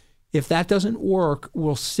 If that doesn't work,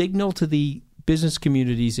 we'll signal to the business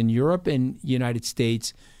communities in Europe and United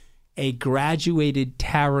States a graduated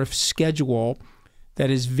tariff schedule that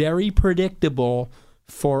is very predictable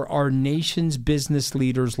for our nation's business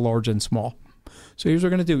leaders, large and small. So here's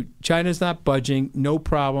what we're going to do. China's not budging, no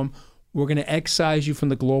problem. We're going to excise you from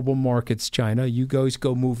the global markets, China. You guys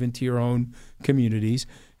go move into your own communities,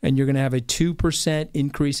 and you're going to have a 2%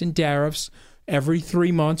 increase in tariffs every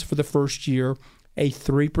 3 months for the first year, a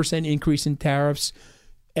 3% increase in tariffs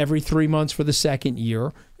every 3 months for the second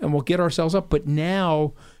year, and we'll get ourselves up. But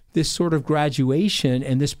now this sort of graduation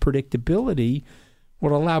and this predictability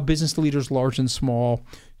will allow business leaders, large and small,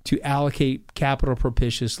 to allocate capital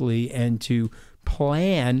propitiously and to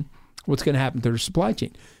plan what's going to happen to their supply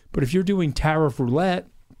chain. But if you're doing tariff roulette,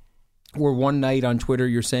 where one night on Twitter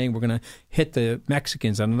you're saying we're going to hit the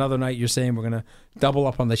Mexicans, and another night you're saying we're going to double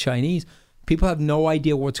up on the Chinese, people have no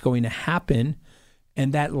idea what's going to happen.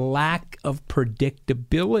 And that lack of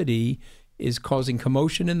predictability is causing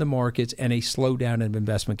commotion in the markets and a slowdown in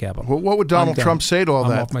investment capital. Well, what would Donald Trump say to all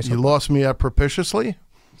that? You lost me at propitiously?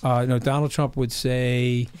 No, Donald Trump would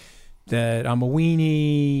say that I'm a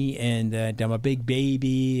weenie and that I'm a big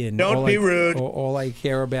baby. And don't be rude. All I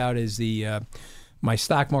care about is my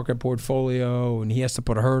stock market portfolio, and he has to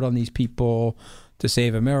put a hurt on these people to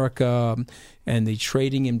save America, and the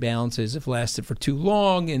trading imbalances have lasted for too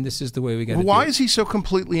long, and this is the way we got to do it. Why is he so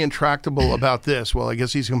completely intractable about this? Well, I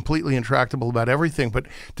guess he's completely intractable about everything, but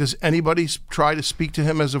does anybody try to speak to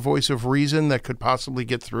him as a voice of reason that could possibly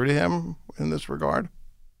get through to him in this regard?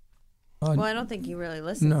 Well, I don't think he really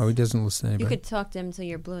listens. No, he doesn't listen to anybody. You could talk to him until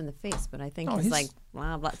you're blue in the face, but I think he's like,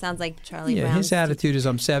 blah, blah. Sounds like Charlie Brown. His attitude is,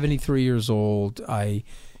 I'm 73 years old. I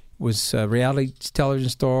was a reality television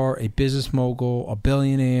star, a business mogul, a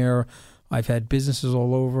billionaire. I've had businesses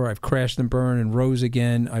all over. I've crashed and burned and rose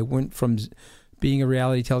again. I went from being a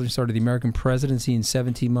reality television star to the American presidency in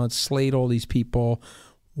 17 months, slayed all these people.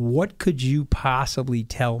 What could you possibly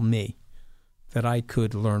tell me that I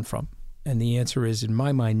could learn from? And the answer is, in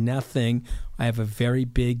my mind, nothing. I have a very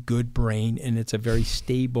big, good brain, and it's a very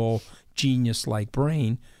stable, genius-like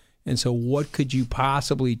brain. And so what could you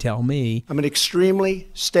possibly tell me? I'm an extremely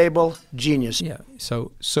stable genius. Yeah.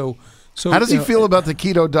 So how does he feel about the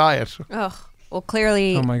keto diet? Oh, well,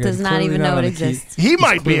 clearly does not even know it exists. He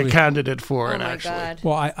might be a candidate for it, actually. God.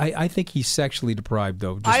 Well, I think he's sexually deprived,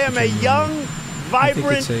 though. I am a young,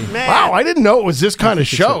 vibrant man. Wow, I didn't know it was this kind of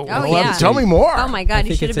show. Tell me more. Oh, my God,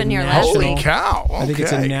 you should have been here last week. Holy cow. Okay. I think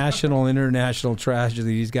it's a national, international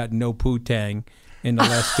tragedy. He's got no poo-tang in the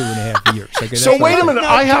last 2.5 years. Okay, so wait a minute,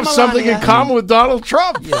 I have something in common with Donald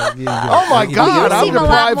Trump. Oh my God, I'm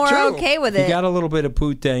deprived too. Okay with it. If he got a little bit of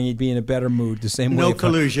poo-tang, he'd be in a better mood. The same way. No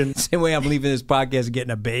collusion. Same way I'm leaving this podcast and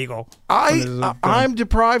getting a bagel. I'm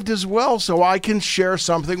deprived as well, so I can share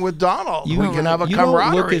something with Donald. We can have a camaraderie.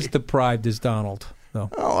 You don't look as deprived as Donald.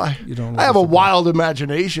 No, I have a wild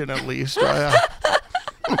imagination, at least.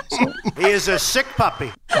 He is a sick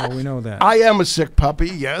puppy. Oh, we know that. I am a sick puppy,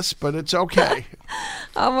 yes, but it's okay.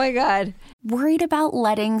 Oh, my God. Worried about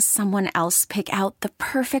letting someone else pick out the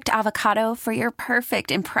perfect avocado for your perfect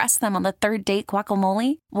impress them on the third date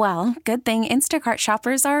guacamole? Well, good thing Instacart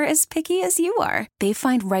shoppers are as picky as you are. They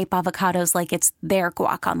find ripe avocados like it's their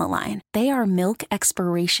guac on the line. They are milk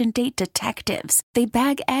expiration date detectives. They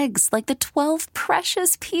bag eggs like the 12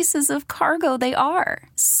 precious pieces of cargo they are.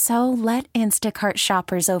 So let Instacart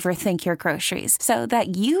shoppers overthink your groceries so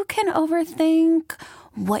that you can overthink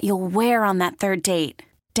what you'll wear on that third date.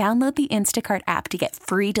 Download the Instacart app to get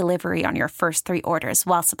free delivery on your first 3 orders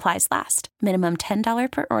while supplies last. Minimum $10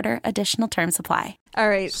 per order. Additional terms apply. All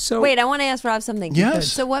right. So, wait, I want to ask Rob something. Yes.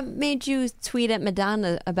 So what made you tweet at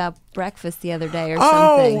Madonna about breakfast the other day or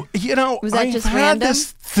something? Oh, was that just had random?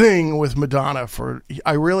 This thing with Madonna.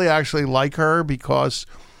 I really actually like her because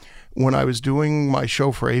when I was doing my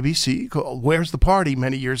show for ABC called Where's the Party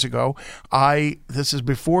many years ago, this is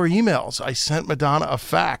before emails, I sent Madonna a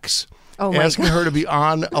fax asking her to be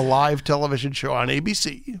on a live television show on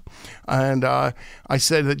ABC. And I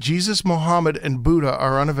said that Jesus, Muhammad, and Buddha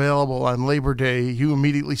are unavailable on Labor Day. You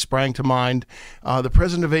immediately sprang to mind. The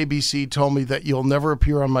president of ABC told me that you'll never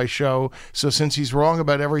appear on my show. So since he's wrong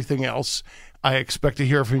about everything else, I expect to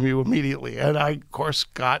hear from you immediately. And I, of course,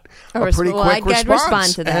 got a pretty quick response. I'd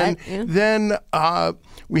respond to that. And then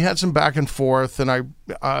we had some back and forth, and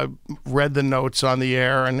I read the notes on the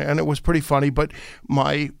air, and it was pretty funny. But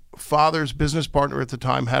my father's business partner at the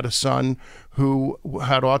time had a son who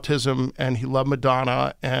had autism, and he loved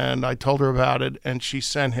Madonna, and I told her about it, and she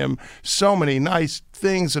sent him so many nice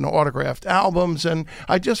things and autographed albums, and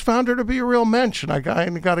I just found her to be a real mensch, and I got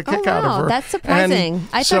a kick out of her. That's surprising. And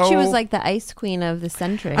I thought she was like the ice queen of the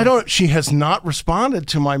century. She has not responded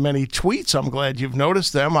to my many tweets. I'm glad you've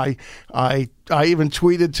noticed them. I even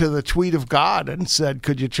tweeted to the tweet of God and said,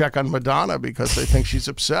 could you check on Madonna, because I think she's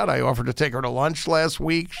upset. I offered to take her to lunch last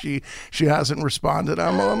week. She hasn't responded.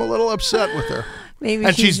 I'm a little upset with her. Maybe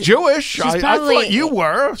and she's Jewish. I thought you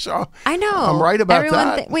were. So I know. I'm right about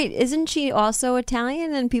that. Wait, isn't she also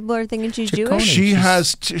Italian and people are thinking she's Ciccone. Jewish? She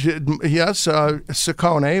has,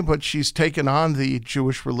 Ciccone, but she's taken on the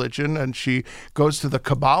Jewish religion, and she goes to the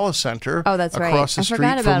Kabbalah Center across the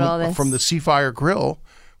street from the Seafire Grill,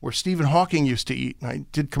 where Stephen Hawking used to eat. And I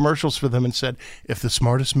did commercials for them and said, if the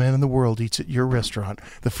smartest man in the world eats at your restaurant,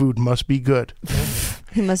 the food must be good.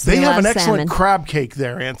 They have an excellent crab cake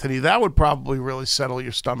there, Anthony. That would probably really settle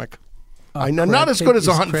your stomach. I know, not as good as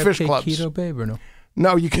the Hunt and Fish Clubs. Keto, babe, or no?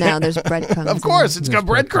 No, you can't. No, there's breadcrumbs. Of course, it's got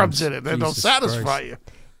breadcrumbs in it. They don't satisfy Christ. you.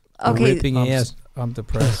 Okay. Ripping ass. I'm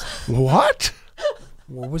depressed. What?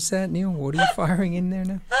 What was that, Neil? What are you firing in there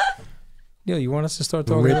now? Neil, you want us to start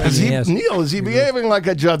talking about Neil, is he behaving like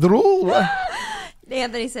a jadrul?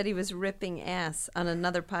 Anthony said he was ripping ass on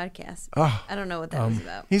another podcast. I don't know what that was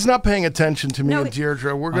about. He's not paying attention to me and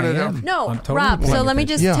Deirdre. We're going to... No, totally Rob, so let me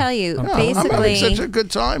just tell you. Basically, I'm having such a good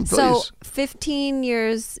time, please. So 15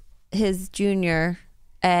 years his junior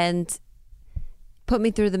and put me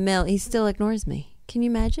through the mill. He still ignores me. Can you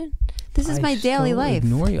imagine? This is my daily life.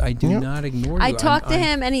 Ignore you. I do not ignore you. I talk to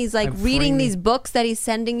him, and he's like reading these books that he's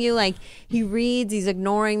sending you. Like he reads, he's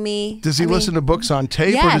ignoring me. Does he listen to books on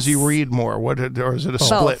tape, or does he read more? Or is it a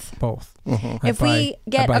split? Both. Mm-hmm. If we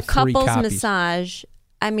get a couples massage,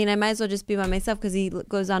 I mean, I might as well just be by myself because he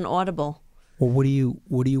goes on Audible. Well, what do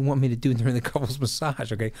you want me to do during the couples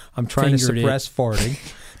massage? Okay, I'm trying to suppress farting.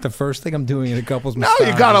 The first thing I'm doing in a couples massage. No,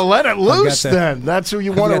 you got to let it loose. Then that's who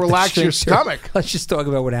you want to relax your stomach. Let's just talk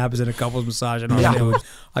about what happens in a couples massage. And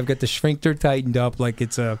I've got the sphincter tightened up like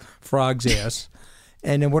it's a frog's ass.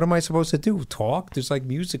 And then what am I supposed to do? Talk? There's like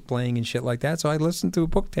music playing and shit like that. So I listen to a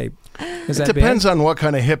book tape. It depends on what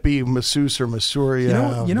kind of hippie masseuse or masseur you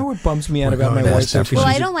have. You know what bums me out about my wife? Well,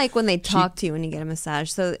 I don't like when they talk to you when you get a massage.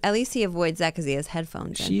 So at least he avoids that because he has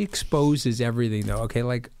headphones in. She exposes everything, though. Okay,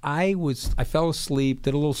 like I fell asleep,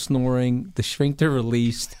 did a little snoring, the sphincter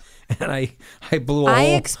released. And I blew a hole. I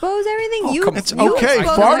expose everything. It's okay.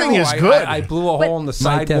 Farting is good. I blew a hole in the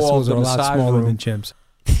sidewall of the massage room. Than Chimps.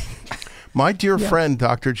 My dear friend,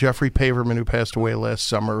 Dr. Jeffrey Paverman, who passed away last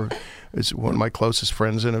summer, is one of my closest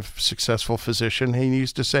friends and a successful physician. He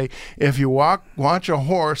used to say, if you watch a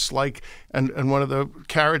horse, like in one of the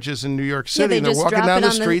carriages in New York City, and they're walking down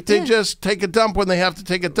the street, they just take a dump when they have to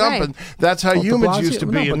take a dump. Right. And that's how humans used to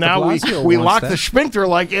be. And now we lock the sphincter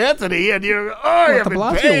like Anthony, and you're, you're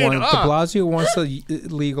in pain. De Blasio wants to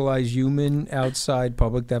legalize human outside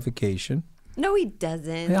public defecation. No, he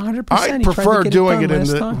doesn't. 100%. I prefer doing it in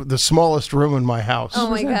the smallest room in my house. Oh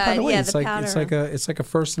my God! The way, yeah, it's the like powder. it's like a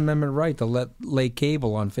First Amendment right to lay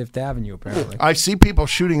cable on Fifth Avenue. Apparently, I see people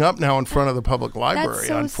shooting up now in front of the public library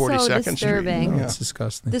on 42nd Street. It's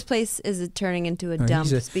disgusting. This place is turning into a dump.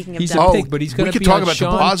 Speaking of he's dump, a pig, but he's going to be talk about De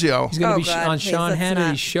Blasio. He's going to be on Sean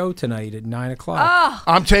Hannity's show tonight at 9:00. Oh,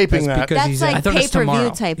 I'm taping that. That's like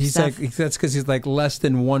pay-per-view type stuff. That's because he's like less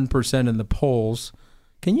than 1% in the polls.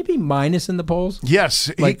 Can you be minus in the polls?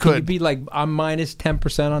 Yes, like, he could. Can you be like, I'm minus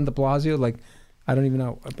 10% on de Blasio? Like, I don't even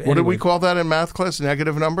know. Anyway. What did we call that in math class?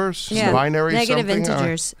 Negative numbers? Yeah. Binary Negative something?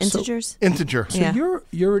 integers. Integers? Integer. So were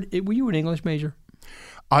you an English major?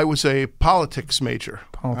 I was a politics major.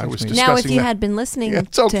 Now, if you had been listening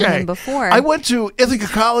to him before. I went to Ithaca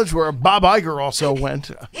College where Bob Iger also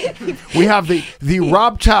went. We have the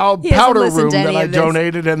Rob Taub powder room that I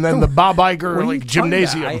donated, and then the Bob Iger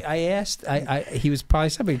gymnasium. I asked. He was probably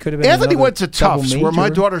somebody could have been. Anthony went to Tufts, where my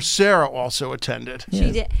daughter Sarah also attended.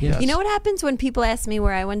 She did. Yes. You know what happens when people ask me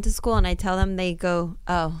where I went to school, and I tell them, they go,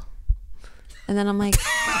 "Oh," and then I'm like,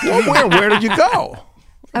 well, where did you go?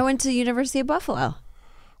 I went to the University of Buffalo.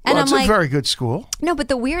 Well, it's a very good school. No, but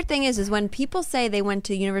the weird thing is when people say they went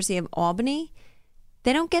to University of Albany,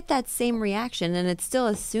 they don't get that same reaction, and it's still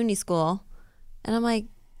a SUNY school. And I'm like,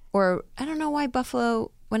 or I don't know why Buffalo.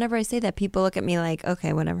 Whenever I say that, people look at me like,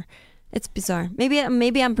 okay, whatever. It's bizarre. Maybe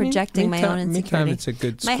I'm projecting my own insecurity. Meantime, it's a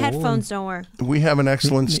good school. My headphones don't work. We have an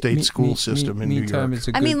excellent state school system in New York.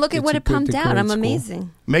 I mean, look at what it pumped out. I'm amazing.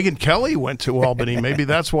 Megyn Kelly went to Albany. Maybe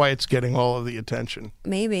that's why it's getting all of the attention.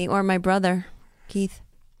 Maybe, or my brother, Keith.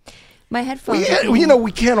 My headphones.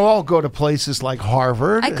 We can't all go to places like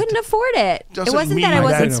Harvard. I couldn't afford it. It wasn't that I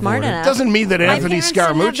wasn't smart enough. Doesn't mean that Anthony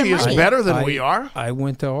Scaramucci is better than we are. I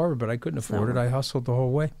went to Harvard, but I couldn't afford it. I hustled the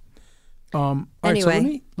whole way. All anyway.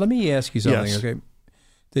 right, so let me ask you something, yes. okay?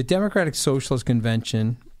 The Democratic Socialist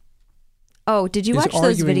Convention did you watch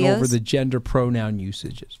those arguing videos? over the gender pronoun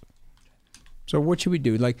usages. So what should we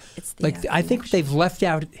do? I think they've left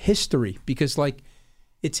out history because,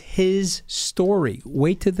 it's his story.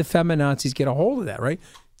 Wait till the feminazis get a hold of that, right?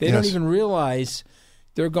 They don't even realize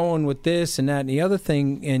they're going with this and that and the other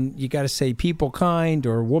thing, and you got to say people kind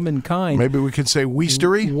or womankind. Maybe we could say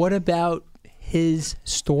weastery. What about his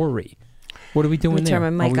story? What are we doing there?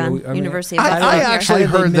 Turn my mic on. University of I actually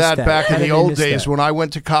heard that back in the old days that? when I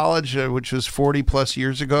went to college, which was 40 plus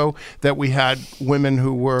years ago, that we had women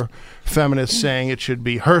who were feminists saying it should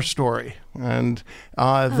be her story. And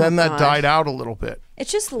then that died out a little bit.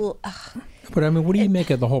 It's just... But I mean, what do you make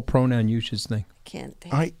of the whole pronoun usage thing? Can't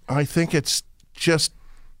think. I think it's just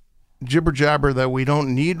jibber jabber that we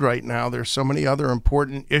don't need right now. There's so many other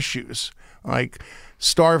important issues like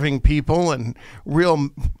starving people and real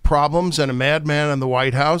problems and a madman in the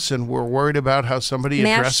White House, and we're worried about how somebody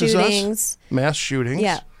addresses us. Mass shootings.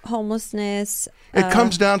 Yeah, homelessness. It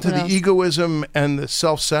comes down to the egoism and the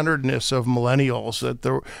self-centeredness of millennials.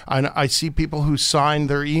 I see people who sign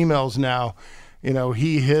their emails now.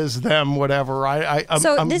 He, his, them, whatever. I'm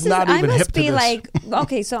not even hip to this.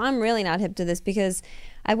 Okay, so I'm really not hip to this because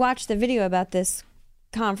I watched the video about this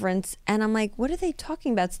conference and I'm like, what are they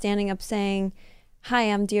talking about? Standing up saying, "Hi,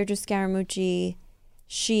 I'm Deidre Scaramucci,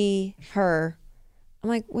 she, her." I'm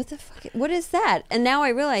like, what the fuck? What is that? And now I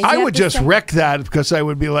realize I would just wreck that because I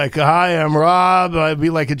would be like, "Hi, I'm Rob." I'd be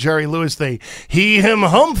like a Jerry Lewis thing. He, him,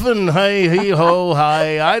 humphin', hey, he, ho,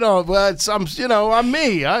 hi. I don't. Well, I'm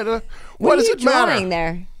me. What does it matter? Drawing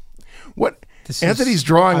there? What? Anthony's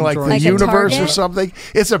drawing the universe or something.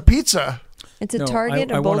 It's a pizza. It's a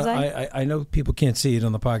target, a bullseye. I know people can't see it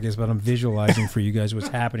on the podcast, but I'm visualizing for you guys what's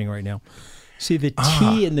happening right now. See, the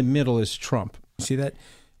T in the middle is Trump. See that?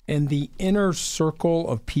 And the inner circle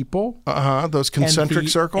of people. Those concentric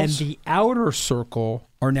circles. And the outer circle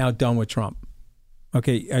are now done with Trump.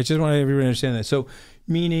 Okay, I just want everybody to understand that. So,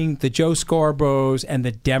 meaning the Joe Scarboroughs and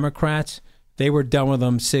the Democrats, they were done with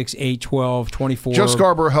them 6, 8, 12, 24. Joe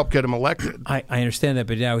Scarborough helped get him elected. I understand that,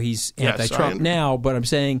 but now he's anti-Trump now. But I'm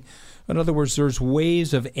saying, in other words, there's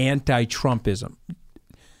waves of anti-Trumpism.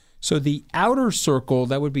 So the outer circle,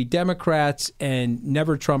 that would be Democrats and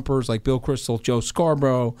never-Trumpers like Bill Kristol, Joe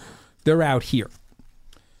Scarborough, they're out here.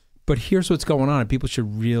 But here's what's going on, and people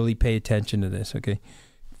should really pay attention to this, okay?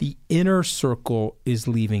 The inner circle is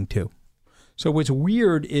leaving too. So what's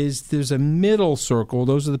weird is there's a middle circle.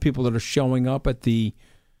 Those are the people that are showing up at the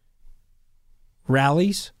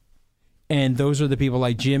rallies. And those are the people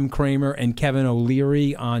like Jim Cramer and Kevin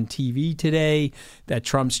O'Leary on TV today that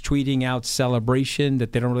Trump's tweeting out celebration,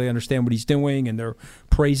 that they don't really understand what he's doing, and they're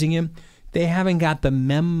praising him. They haven't got the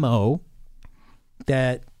memo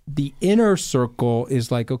that the inner circle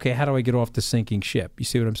is like, okay, how do I get off the sinking ship? You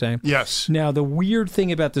see what I'm saying? Yes. Now, the weird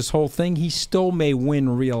thing about this whole thing, he still may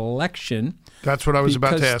win re-election. That's what I was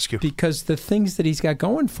about to ask you. Because the things that he's got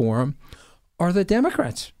going for him are the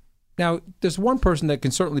Democrats. Now, there's one person that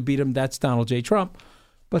can certainly beat him. That's Donald J. Trump.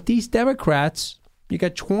 But these Democrats, you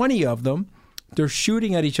got 20 of them. They're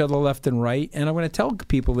shooting at each other left and right. And I'm going to tell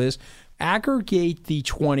people this. Aggregate the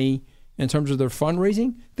 20 in terms of their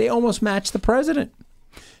fundraising. They almost match the president.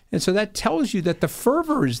 And so that tells you that the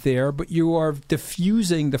fervor is there, but you are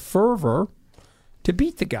diffusing the fervor to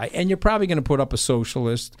beat the guy. And you're probably going to put up a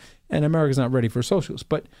socialist. And America's not ready for a socialist.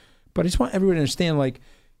 But I just want everyone to understand,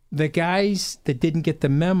 the guys that didn't get the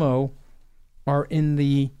memo are in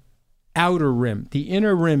the outer rim. The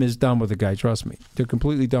inner rim is done with the guy, trust me. They're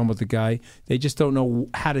completely done with the guy. They just don't know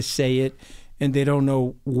how to say it, and they don't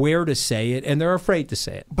know where to say it, and they're afraid to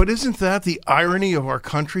say it. But isn't that the irony of our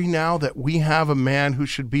country now, that we have a man who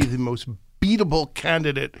should be the most beatable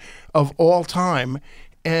candidate of all time,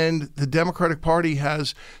 and the Democratic Party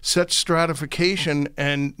has such stratification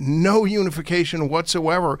and no unification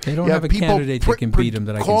whatsoever. They don't have a candidate that can beat them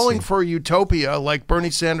that I can see. Calling for a utopia like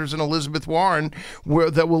Bernie Sanders and Elizabeth Warren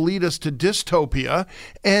that will lead us to dystopia,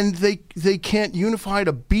 and they can't unify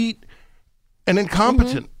to beat an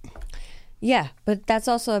incompetent. Mm-hmm. Yeah, but that's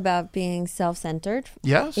also about being self-centered.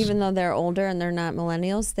 Yes. Even though they're older and they're not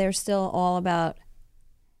millennials, they're still all about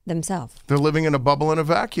themselves. They're living in a bubble in a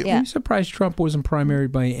vacuum. Yeah. Are you surprised Trump wasn't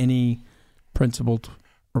primaried by any principled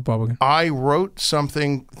Republican? I wrote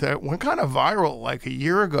something that went kind of viral like a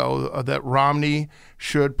year ago, that Romney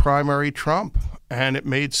should primary Trump, and it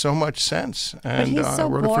made so much sense. And but he's so I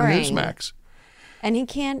wrote boring. it for Newsmax. And he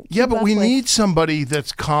can't. Yeah, but we need somebody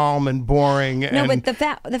that's calm and boring. No, but the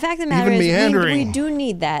fact of the matter is, we do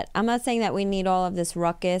need that. I'm not saying that we need all of this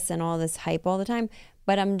ruckus and all this hype all the time,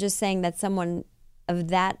 but I'm just saying that someone of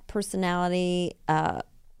that personality,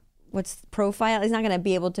 profile, is not going to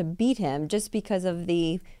be able to beat him just because of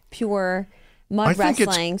the pure mud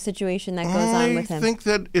wrestling situation that goes on with him. I think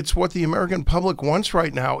that it's what the American public wants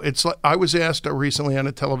right now. It's like I was asked recently on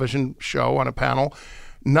a television show on a panel,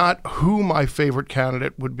 not who my favorite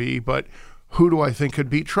candidate would be, but who do I think could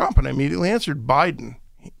beat Trump? And I immediately answered Biden,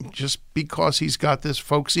 just because he's got this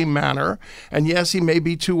folksy manner. And yes, he may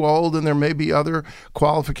be too old and there may be other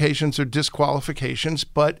qualifications or disqualifications,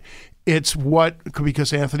 but it's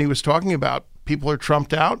because Anthony was talking about, people are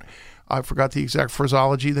trumped out. I forgot the exact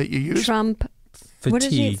phraseology that you used. Trump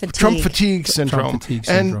fatigue. Trump fatigue syndrome. Trump fatigue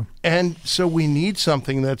syndrome. And so we need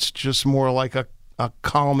something that's just more like a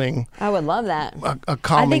calming. I would love that. A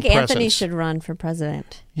calming I think presence. Anthony should run for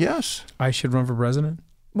president. Yes. I should run for president?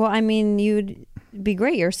 Well, I mean, you'd be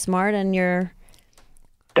great. You're smart and you're...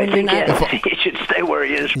 I think he should stay where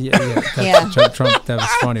he is. Yeah. Trump, that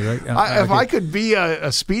was funny, right? If I could be a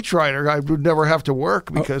speechwriter, I would never have to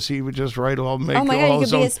work because he would just write all, make oh my God, all you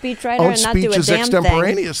his could be own, a speechwriter own and not do a speeches damn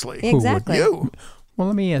extemporaneously. thing. Exactly. You. Well,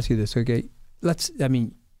 let me ask you this, okay?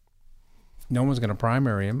 No one's going to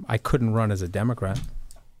primary him. I couldn't run as a Democrat.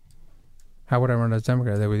 How would I run as a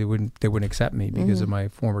Democrat? They wouldn't accept me because of my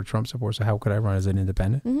former Trump support. So how could I run as an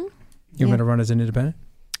independent? You're going to run as an independent?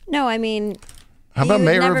 No, I mean, how about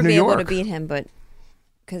Mayor of New York? Never be able to beat him, but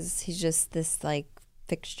because he's just this like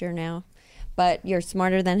fixture now. But you're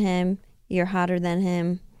smarter than him. You're hotter than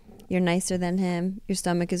him. You're nicer than him. Your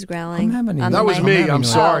stomach is growling. That was me. I'm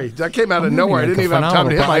sorry. That came out of nowhere. I didn't even have time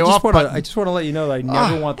to hit my off button. I just want to let you know that I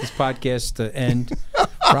never want this podcast to end.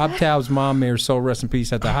 Rob Taub's mom, may her soul rest in peace,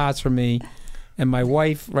 had the hots for me. And my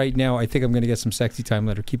wife, right now, I think I'm going to get some sexy time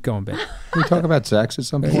later. Keep going, babe. Can we talk about sex at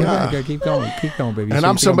some point? Yeah, keep going, baby. And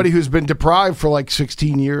I'm somebody who's been deprived for like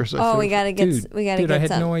 16 years. We got to get. I had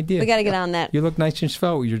no idea. We got to get on that. You look nice and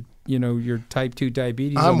svelte. You're type 2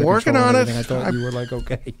 diabetes. I'm working on it. I thought you were like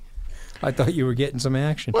okay. I thought you were getting some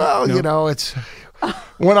action. Well, it's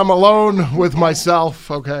when I'm alone with myself.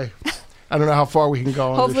 Okay, I don't know how far we can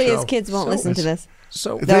go. Hopefully, his kids won't listen to this.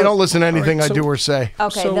 So if they don't listen to anything I do or say.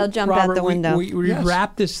 Okay, they'll jump out the window. We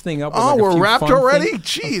wrap this thing up. With we're wrapped already?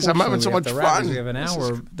 Jeez, I'm having so much fun. We have an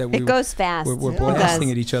hour that it goes fast. We're blasting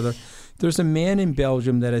at each other. There's a man in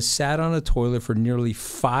Belgium that has sat on a toilet for nearly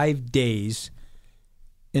 5 days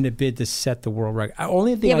in a bid to set the world record.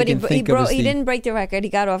 Only thing I can think of is he didn't break the record. He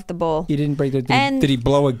got off the bowl. He didn't break the. Did he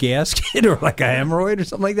blow a gasket or like a hemorrhoid or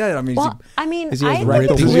something like that? I mean, does he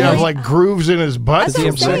have like grooves in his butt? That's what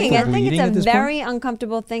I'm saying. I think it's a very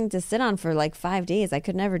uncomfortable thing to sit on for like 5 days. I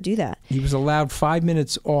could never do that. He was allowed 5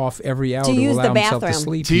 minutes off every hour to use allow the himself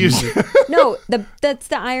bathroom. to sleep. No, that's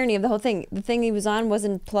the irony of the whole thing. The thing he was on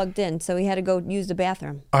wasn't plugged in, so he had to go use the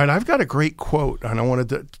bathroom. All right, I've got a great quote. I don't want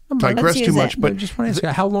to digress too much, but I just want to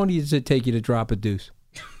ask, how long does it take you to drop a deuce?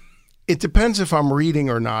 It depends if I'm reading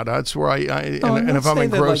or not. That's where and if I'm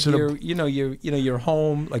engrossed in you're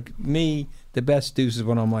home. Like me, the best deuce is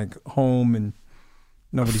when I'm like home and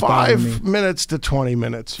nobody's 5 minutes to 20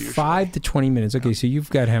 minutes usually. 5 to 20 minutes. Okay, so you've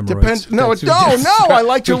got hemorrhoids. Depends. No, I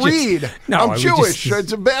like to read. I'm Jewish.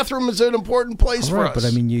 The bathroom is an important place for us. But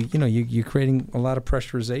I mean, you're creating a lot of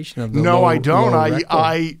pressurization of the. No, I don't.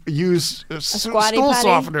 I use stool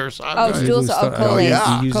softeners. Stool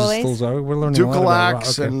softeners. You use stools. We're learning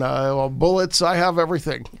Ducalax and bullets. I have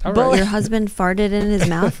everything. Your husband farted in his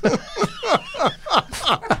mouth.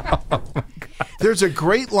 There's a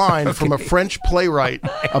great line from a French playwright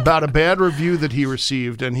about a bad review that he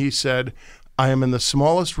received, and he said, "I am in the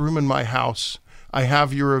smallest room in my house. I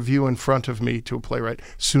have your review in front of me," to a playwright.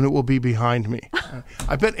 "Soon it will be behind me."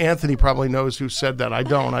 I bet Anthony probably knows who said that. I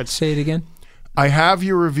don't. I'd say it again. "I have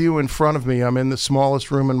your review in front of me. I'm in the smallest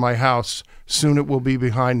room in my house. Soon it will be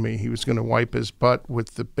behind me." He was going to wipe his butt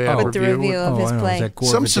with the bad review. With the review of his play.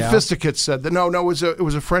 Some sophisticate said that. No, it was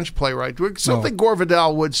a French playwright. Something Gore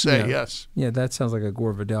Vidal would say, yes. Yeah, that sounds like a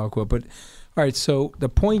Gore Vidal quote. But, all right, so the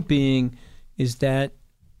point being is that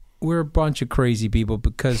we're a bunch of crazy people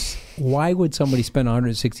because why would somebody spend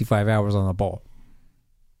 165 hours on a ball?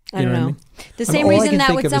 I don't know. I mean? The same reason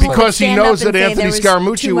that would someone because he knows that Anthony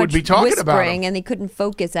Scaramucci would be talking about him. And he couldn't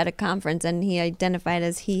focus at a conference, and he identified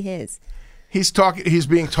as his. He's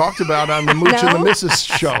being talked about on the Mooch and the Mrs.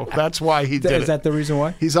 show. That's why he did it. Is that the reason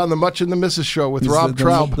why? He's on the Much and the Mrs. show with Rob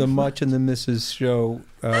Taub. The Much and the Mrs. show,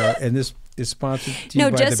 and this is sponsored to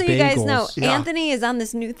you by just the so you guys Bagels. know, Anthony is on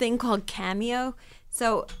this new thing called Cameo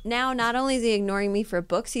So now not only is he ignoring me for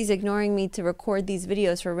books, he's ignoring me to record these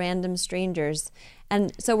videos for random strangers.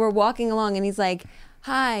 And so we're walking along and he's like,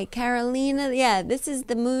 "Hi, Carolina. Yeah, this is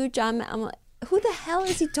the Mooch. I'm who the hell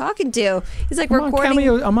is he talking to?" He's like recording.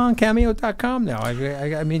 I'm on Cameo.com now.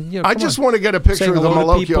 I mean, I just want to get a picture of the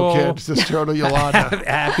Malocchio kid to show to Yolanda.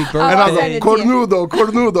 Happy birthday. And I'll go,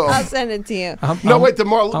 cornudo. I'll send it to you. Wait, the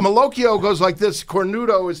Malocchio goes like this.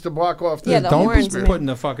 Cornudo is to block off the... Don't be putting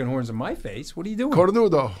the fucking horns in my face. What are you doing?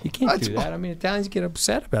 Cornudo. You can't do that. I mean, Italians get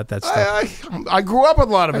upset about that stuff. I grew up with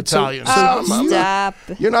a lot of Italians. Stop.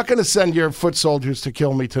 You're not going to send your foot soldiers to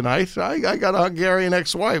kill me tonight. I got a Hungarian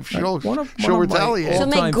ex-wife. She'll retaliate. She'll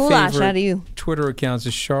make goulash out of you. Twitter accounts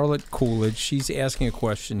is Charlotte Coolidge. She's asking a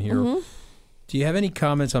question here. Mm-hmm. Do you have any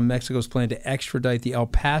comments on Mexico's plan to extradite the El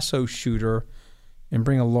Paso shooter and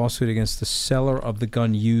bring a lawsuit against the seller of the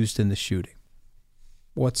gun used in the shooting?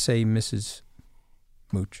 What say Mrs.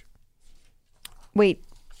 Mooch? Wait,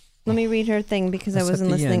 let me read her thing because I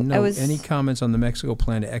wasn't listening. No, any comments on the Mexico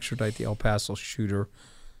plan to extradite the El Paso shooter?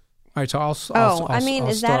 All right, so I'll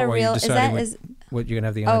is that a real? What you're gonna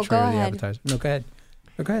have the entree or the appetizer? No, go ahead.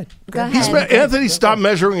 Go ahead. Anthony, stop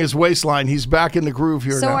measuring his waistline. He's back in the groove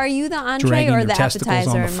here. So now. are you the entree or the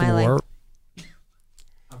appetizer in my life?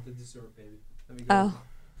 I'm the dessert, baby.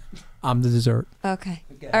 I'm the dessert. Okay.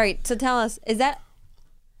 All right. So tell us, is that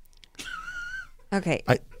okay?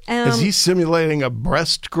 Is he simulating a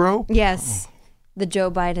breast grow? Yes, the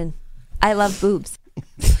Joe Biden. I love boobs.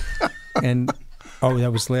 And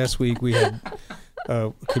that was last week. We had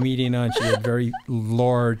a comedian on. She had very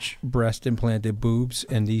large breast implanted boobs,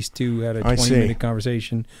 and these two had a 20-minute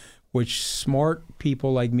conversation, which smart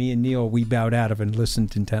people like me and Neil, we bowed out of and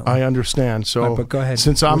listened intently. I understand. So, but go ahead.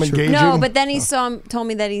 Since I'm engaging, but then told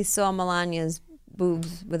me that he saw Melania's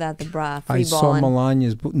boobs without the bra. I saw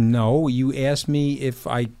Melania's boobs. No, you asked me if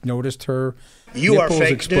I noticed her nipples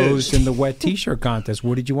exposed in the wet T-shirt contest.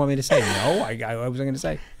 What did you want me to say? No, I wasn't going to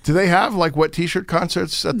say. Do they have like wet T-shirt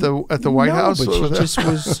concerts at the White House? But she just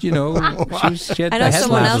was, she had the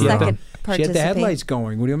someone else that could participate. She had the headlights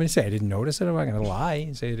going. What do you want me to say? I didn't notice it. I'm not going to lie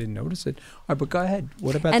and say I didn't notice it. All right, but go ahead.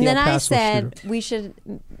 What about the El Paso shooter?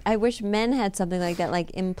 I wish men had something like that,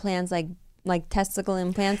 like implants, like testicle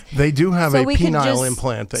implants. They do have a penile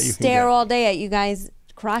implant that you can stare all day at you guys'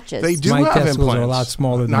 crotches. They do My have testicles implants. are a lot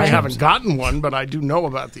smaller than I haven't gotten one, but I do know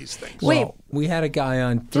about these things. Well, we had a guy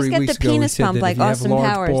on 3 get weeks the ago who penis said pump that like if you have Austin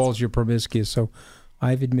large Powers. balls, you're promiscuous. So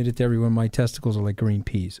I've admitted to everyone my testicles are like green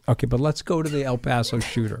peas. Okay, but let's go to the El Paso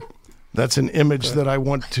shooter. That's an image that I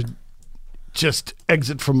want to just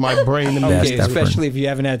exit from my brain. Okay, especially if you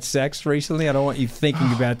haven't had sex recently. I don't want you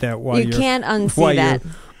thinking about that while you can't unsee that.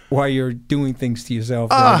 While you're doing things to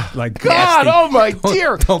yourself, like God, nasty. oh my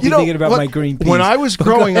dear! Don't be thinking about my green peas. When I was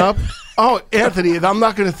growing up, Anthony, I'm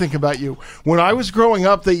not going to think about you. When I was growing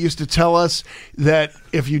up, they used to tell us that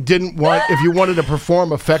if you wanted to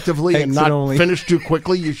perform effectively and not finish too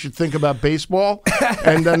quickly, you should think about baseball.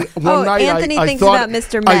 And then one night, Anthony I thinks thought about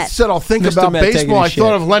Mr. Met. I said I'll think Mr. about Met baseball. I thought shit.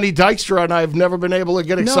 of Lenny Dykstra, and I've never been able to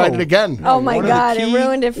get excited again. Oh my God! It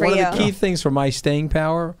ruined it for you. One of the key things for my staying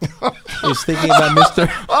power is thinking about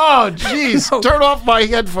Mr. Oh, jeez! Turn off my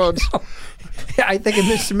headphones. I think of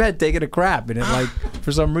Mr. Met taking a crap, and it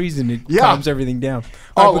for some reason it calms everything down.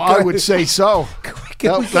 Oh, I would say so.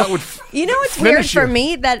 That would. You know what's weird for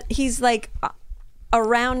me? That he's like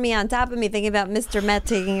around me, on top of me, thinking about Mr. Met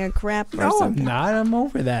taking a crap or something. I'm not. I'm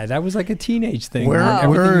over that. That was like a teenage thing. Where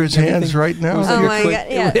are his hands right now? Oh my God!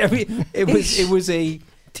 Yeah. It was a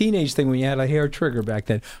teenage thing when you had a hair trigger back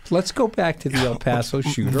then. Let's go back to the El Paso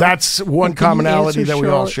shooter. That's one commonality that we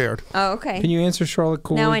all shared. Oh, okay. Can you answer Charlotte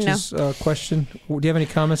Coolidge's question? Do you have any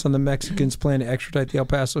comments on the Mexicans' plan to extradite the El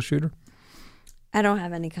Paso shooter? I don't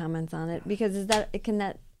have any comments on it because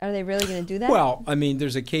are they really going to do that? Well, I mean,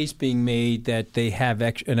 there's a case being made that they have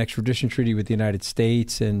an extradition treaty with the United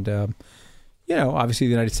States, and obviously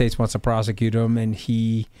the United States wants to prosecute him, and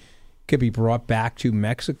he could be brought back to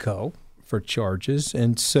Mexico for charges.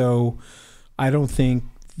 And so I don't think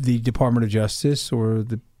the Department of Justice or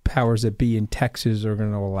the powers that be in Texas are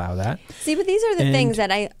going to allow that. See, but these are the things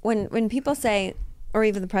that when people say, or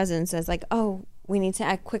even the president says, like, oh, we need to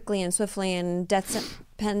act quickly and swiftly and death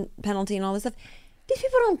penalty and all this stuff. These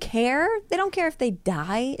people don't care. They don't care if they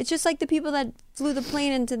die. It's just like the people that flew the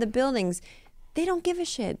plane into the buildings. They don't give a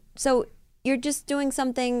shit. So you're just doing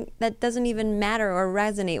something that doesn't even matter or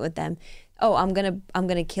resonate with them. Oh, I'm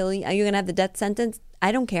gonna kill you. Are you gonna have the death sentence?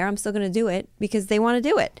 I don't care. I'm still gonna do it because they want to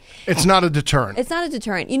do it. It's not a deterrent. It's not a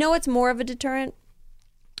deterrent. You know what's more of a deterrent?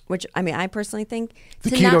 Which I personally think the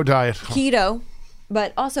keto diet. Keto,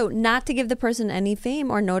 But also not to give the person any fame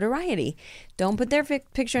or notoriety. Don't put their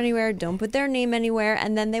picture anywhere. Don't put their name anywhere,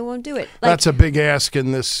 and then they won't do it. That's a big ask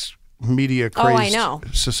in this media crazed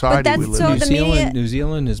society we live in. New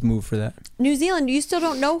Zealand has moved for that. New Zealand, you still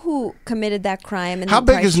don't know who committed that crime. How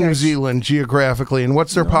big is New Zealand geographically, and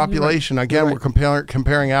what's their population? Right. Again, we're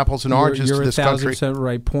comparing apples and oranges to this country. You're 1,000%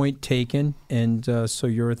 right. Point taken, and so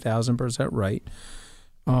you're 1,000% right.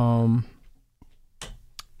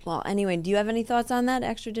 Well, anyway, do you have any thoughts on that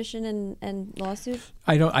extradition and lawsuit?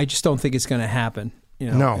 I just don't think it's going to happen.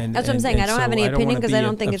 No, that's what I'm saying. I don't have any opinion because I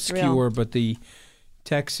don't think it's real. But the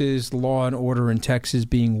Texas law and order in Texas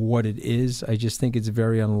being what it is, I just think it's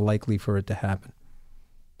very unlikely for it to happen.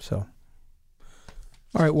 So,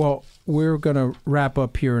 all right. Well, we're going to wrap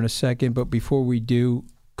up here in a second, but before we do,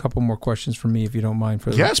 a couple more questions from me, if you don't mind.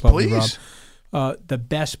 Yes, please. Rob. The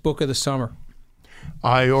best book of the summer.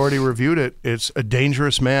 I already reviewed it. It's A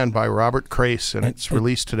Dangerous Man by Robert Crace, and it's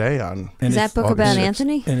released today on. Is that book about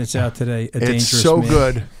Anthony? And it's out today. It's so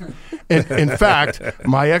good. In fact,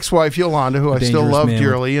 my ex-wife Yolanda, who I still love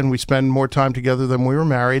dearly, and we spend more time together than we were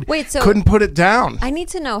married, couldn't put it down. I need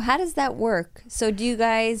to know, how does that work? So do you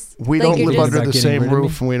guys... We don't live under the same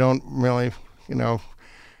roof, and we don't really,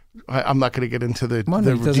 I'm not going to get into the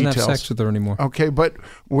Monday details. Doesn't have sex with her anymore. Okay, but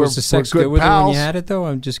we're Was the sex good good with her pals. when you had it, though?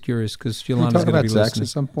 I'm just curious, because Yolanda's going to be listening at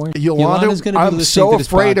some point. Yolanda, I'm so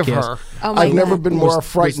afraid of her. Oh I've never been more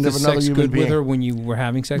frightened of another human being. Was the sex good with her when you were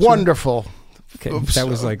having sex Wonderful. with her? Okay, that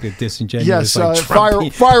was like a disingenuous, yes,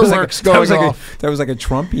 like fireworks going off. That was like a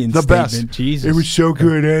Trumpian the statement. Best. Jesus. It was so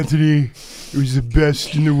good, Anthony. It was the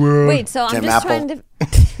best in the world. Wait, so I'm just trying to...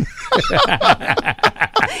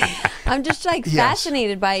 I'm just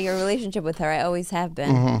fascinated by your relationship with her. I always have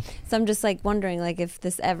been. Mm-hmm. So I'm just wondering, if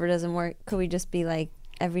this ever doesn't work, could we just be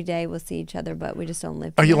every day we'll see each other, but we just don't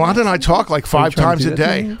live together? Yolanda and I talk 5 times a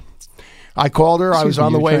day. I called her. I was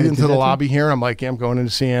on the way into the lobby here. I'm like, I'm going in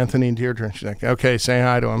to see Anthony and Deirdre. And she's like, okay, say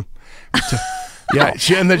hi to him. Yeah,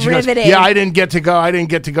 and then she goes, I didn't get to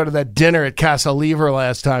go to that dinner at Casa Lever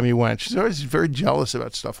last time you went. She's always very jealous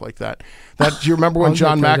about stuff like that. Do you remember when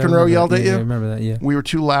John McEnroe yelled at you? I remember that, yeah. We were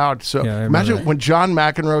too loud. So imagine when John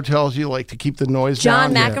McEnroe tells you to keep the noise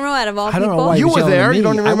down. John McEnroe out of all people? I don't know why you were there. You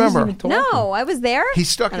don't even remember. No, I was there. He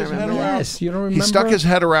stuck his head around. Yes, you don't remember? He stuck his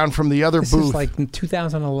head around from the other this booth. Is like in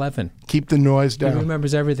 2011. Keep the noise down. He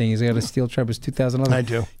remembers everything. He's got a steel trap. It was 2011. I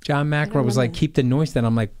do. John McEnroe was like, keep the noise down.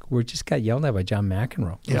 I'm like, we just got yelled at by John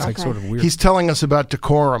McEnroe. Yeah. It's sort of weird. He's telling us about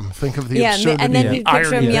decorum. Think of the absurdity and then you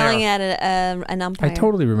picture him there. yelling at an umpire. I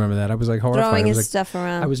totally remember that. I was horrified. Throwing his stuff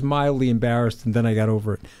around. I was mildly embarrassed, and then I got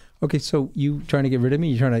over it. Okay, so you trying to get rid of me?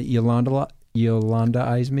 You trying to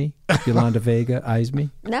Yolanda-ize me? Yolanda Vega-ize me?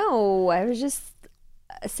 No, I was just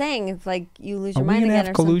saying if you lose your Are mind we again have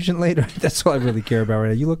or collusion later? That's all I really care about right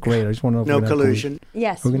now. You look great. I just want to know if no collusion.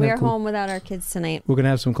 Yes, we're home without our kids tonight. We're going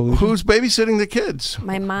to have some collusion. Who's babysitting the kids?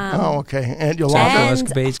 My mom. Oh, okay. And Yolanda.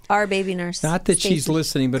 And our baby nurse. Not that Stacey. she's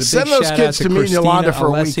listening, but a Send big those shout kids out to me and Yolanda for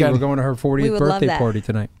a Alessi. weekend. We're going to her 40th birthday party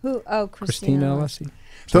tonight. Who? Oh, Christina Alessi.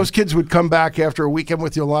 Those kids would come back after a weekend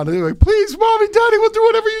with Yolanda. They're like, please, Mommy, Daddy, we'll do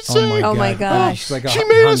whatever you say. Oh, my gosh. She's like she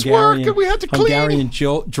made us work and we had to clean. Hungarian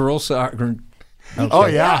drill Oh,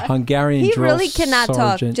 yeah. Hungarian He drill really cannot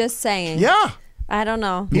sergeant. talk, just saying. Yeah. I don't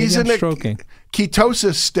know. He's in stroking.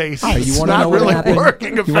 Ketosis state. Oh, you want to know what really happened?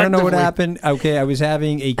 Working you want to know what happened? Okay, I was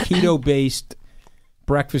having a keto-based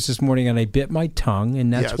breakfast this morning, and I bit my tongue,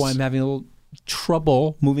 and that's why I'm having a little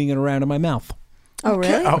trouble moving it around in my mouth. Oh,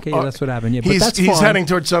 really? Okay, that's what happened. Yeah, but that's he's fine. heading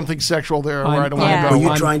towards something sexual there. I don't want to go.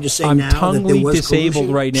 Are you trying to say I'm now that there tonguely was disabled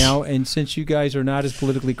collusion? right now, and since you guys are not as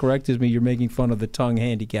politically correct as me, you're making fun of the tongue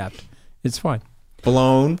handicapped. It's fine.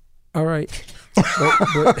 Blown. All right.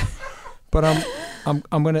 But I'm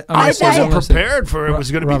gonna. I wasn't prepared for it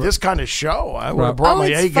was going to be this kind of show. I would have brought my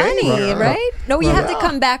A game. Funny, right? No, you have to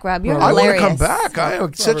come back, Rob. You're I hilarious. want to come back. I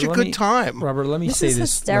had such a good time. Robert, let me say this.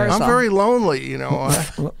 Hysterical. I'm very lonely.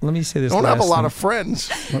 Let me say this. Don't have a lot of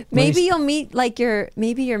friends. Maybe you'll meet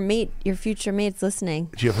your future mate's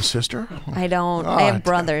listening. Do you have a sister? I don't. I have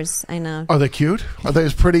brothers. I know. Are they cute? Are they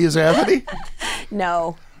as pretty as Anthony?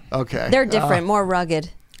 No. Okay. They're different, more rugged.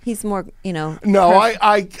 He's more, No,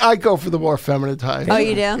 I go for the more feminine type. Oh,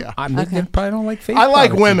 you do? Yeah. I probably don't like face I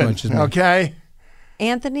like women. Much as okay.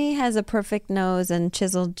 Anthony has a perfect nose and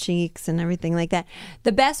chiseled cheeks and everything like that.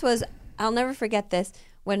 The best was, I'll never forget this,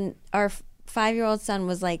 when our 5-year-old son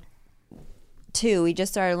was 2, he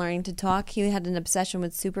just started learning to talk. He had an obsession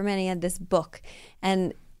with Superman. He had this book,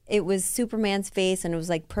 and it was Superman's face, and it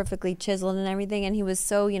was perfectly chiseled and everything, and he was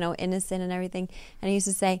so, innocent and everything. And he used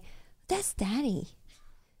to say, "That's Daddy."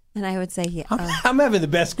 And I would say, yeah. I'm having the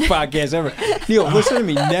best podcast ever. Neil, listen to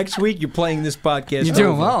me. Next week, you're playing this podcast. You're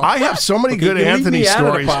doing well. I have so many good Anthony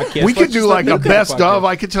stories. We could do like a best of.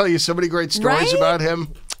 I could tell you so many great stories about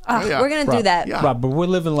him. We're going to do that. Yeah. Rob, but we're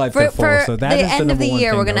living life to the fullest. So that is the end of the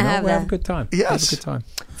year, we're going to have a good time. Yes. Have a good time.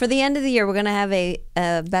 For the end of the year, we're going to have a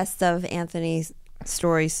best of Anthony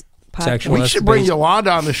stories podcast. We should bring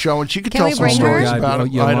Yolanda on the show, and she could tell some stories about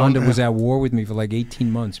it. Yolanda was at war with me for like 18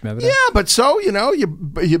 months. Remember that? Yeah, but so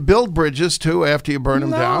you build bridges too after you burn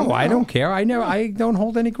them down. No, I don't care. I don't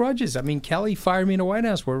hold any grudges. I mean, Kelly fired me in the White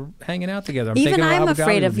House. We're hanging out together. I'm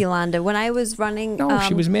afraid of Yolanda. When I was running,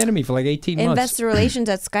 she was mad at me for like 18 months. Investor relations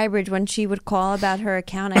at Skybridge. When she would call about her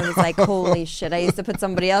account, I was like, "Holy shit!" I used to put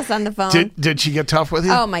somebody else on the phone. Did she get tough with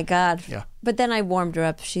you? Oh my God! Yeah. But then I warmed her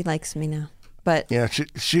up. She likes me now. But yeah,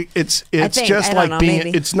 it's just like being.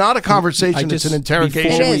 Maybe. It's not a conversation. It's an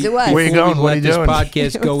interrogation. It was. Where you going? What are you doing? This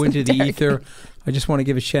podcast go into the ether. I just want to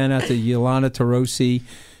give a shout out to Yolanda Tarosi.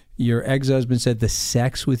 Your ex-husband said the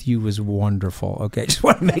sex with you was wonderful. Okay, just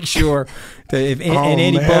want to make sure that if and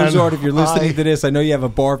Andy Bozart, if you're listening to this, I know you have a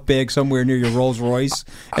barf bag somewhere near your Rolls Royce,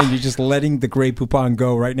 and you're just letting the Grey Poupon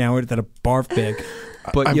go right now into the barf bag.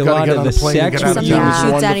 But Yolanda, the sex with you was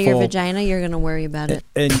wonderful. Shoots out of your vagina, you're going to worry about it.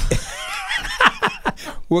 And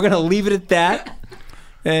we're going to leave it at that.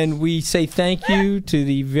 And we say thank you to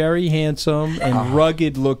the very handsome and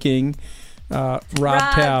rugged-looking Rob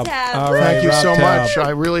Taub. Thank you so much. I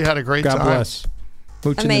really had a great time. God bless.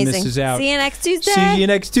 Mooch Amazing. And the Missus out. See you next Tuesday. See you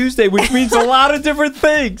next Tuesday, which means a lot of different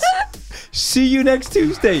things. See you next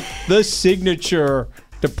Tuesday. The signature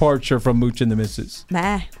departure from Mooch and the Missus.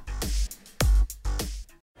 Bye.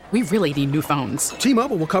 We really need new phones.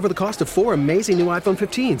 T-Mobile will cover the cost of 4 amazing new iPhone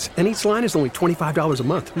 15s, and each line is only $25 a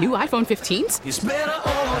month. New iPhone 15s? It's better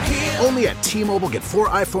over here. Only at T-Mobile, get 4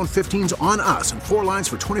 iPhone 15s on us and 4 lines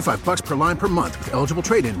for $25 per line per month with eligible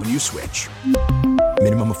trade-in when you switch.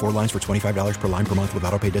 Minimum of 4 lines for $25 per line per month with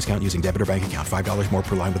autopay discount using debit or bank account. $5 more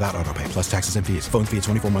per line without autopay, plus taxes and fees. Phone fee at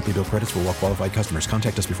 24 monthly bill credits for well-qualified customers.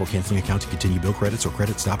 Contact us before canceling account to continue bill credits or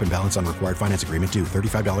credit stop and balance on required finance agreement due.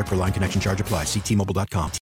 $35 per line connection charge applies. See T-Mobile.com.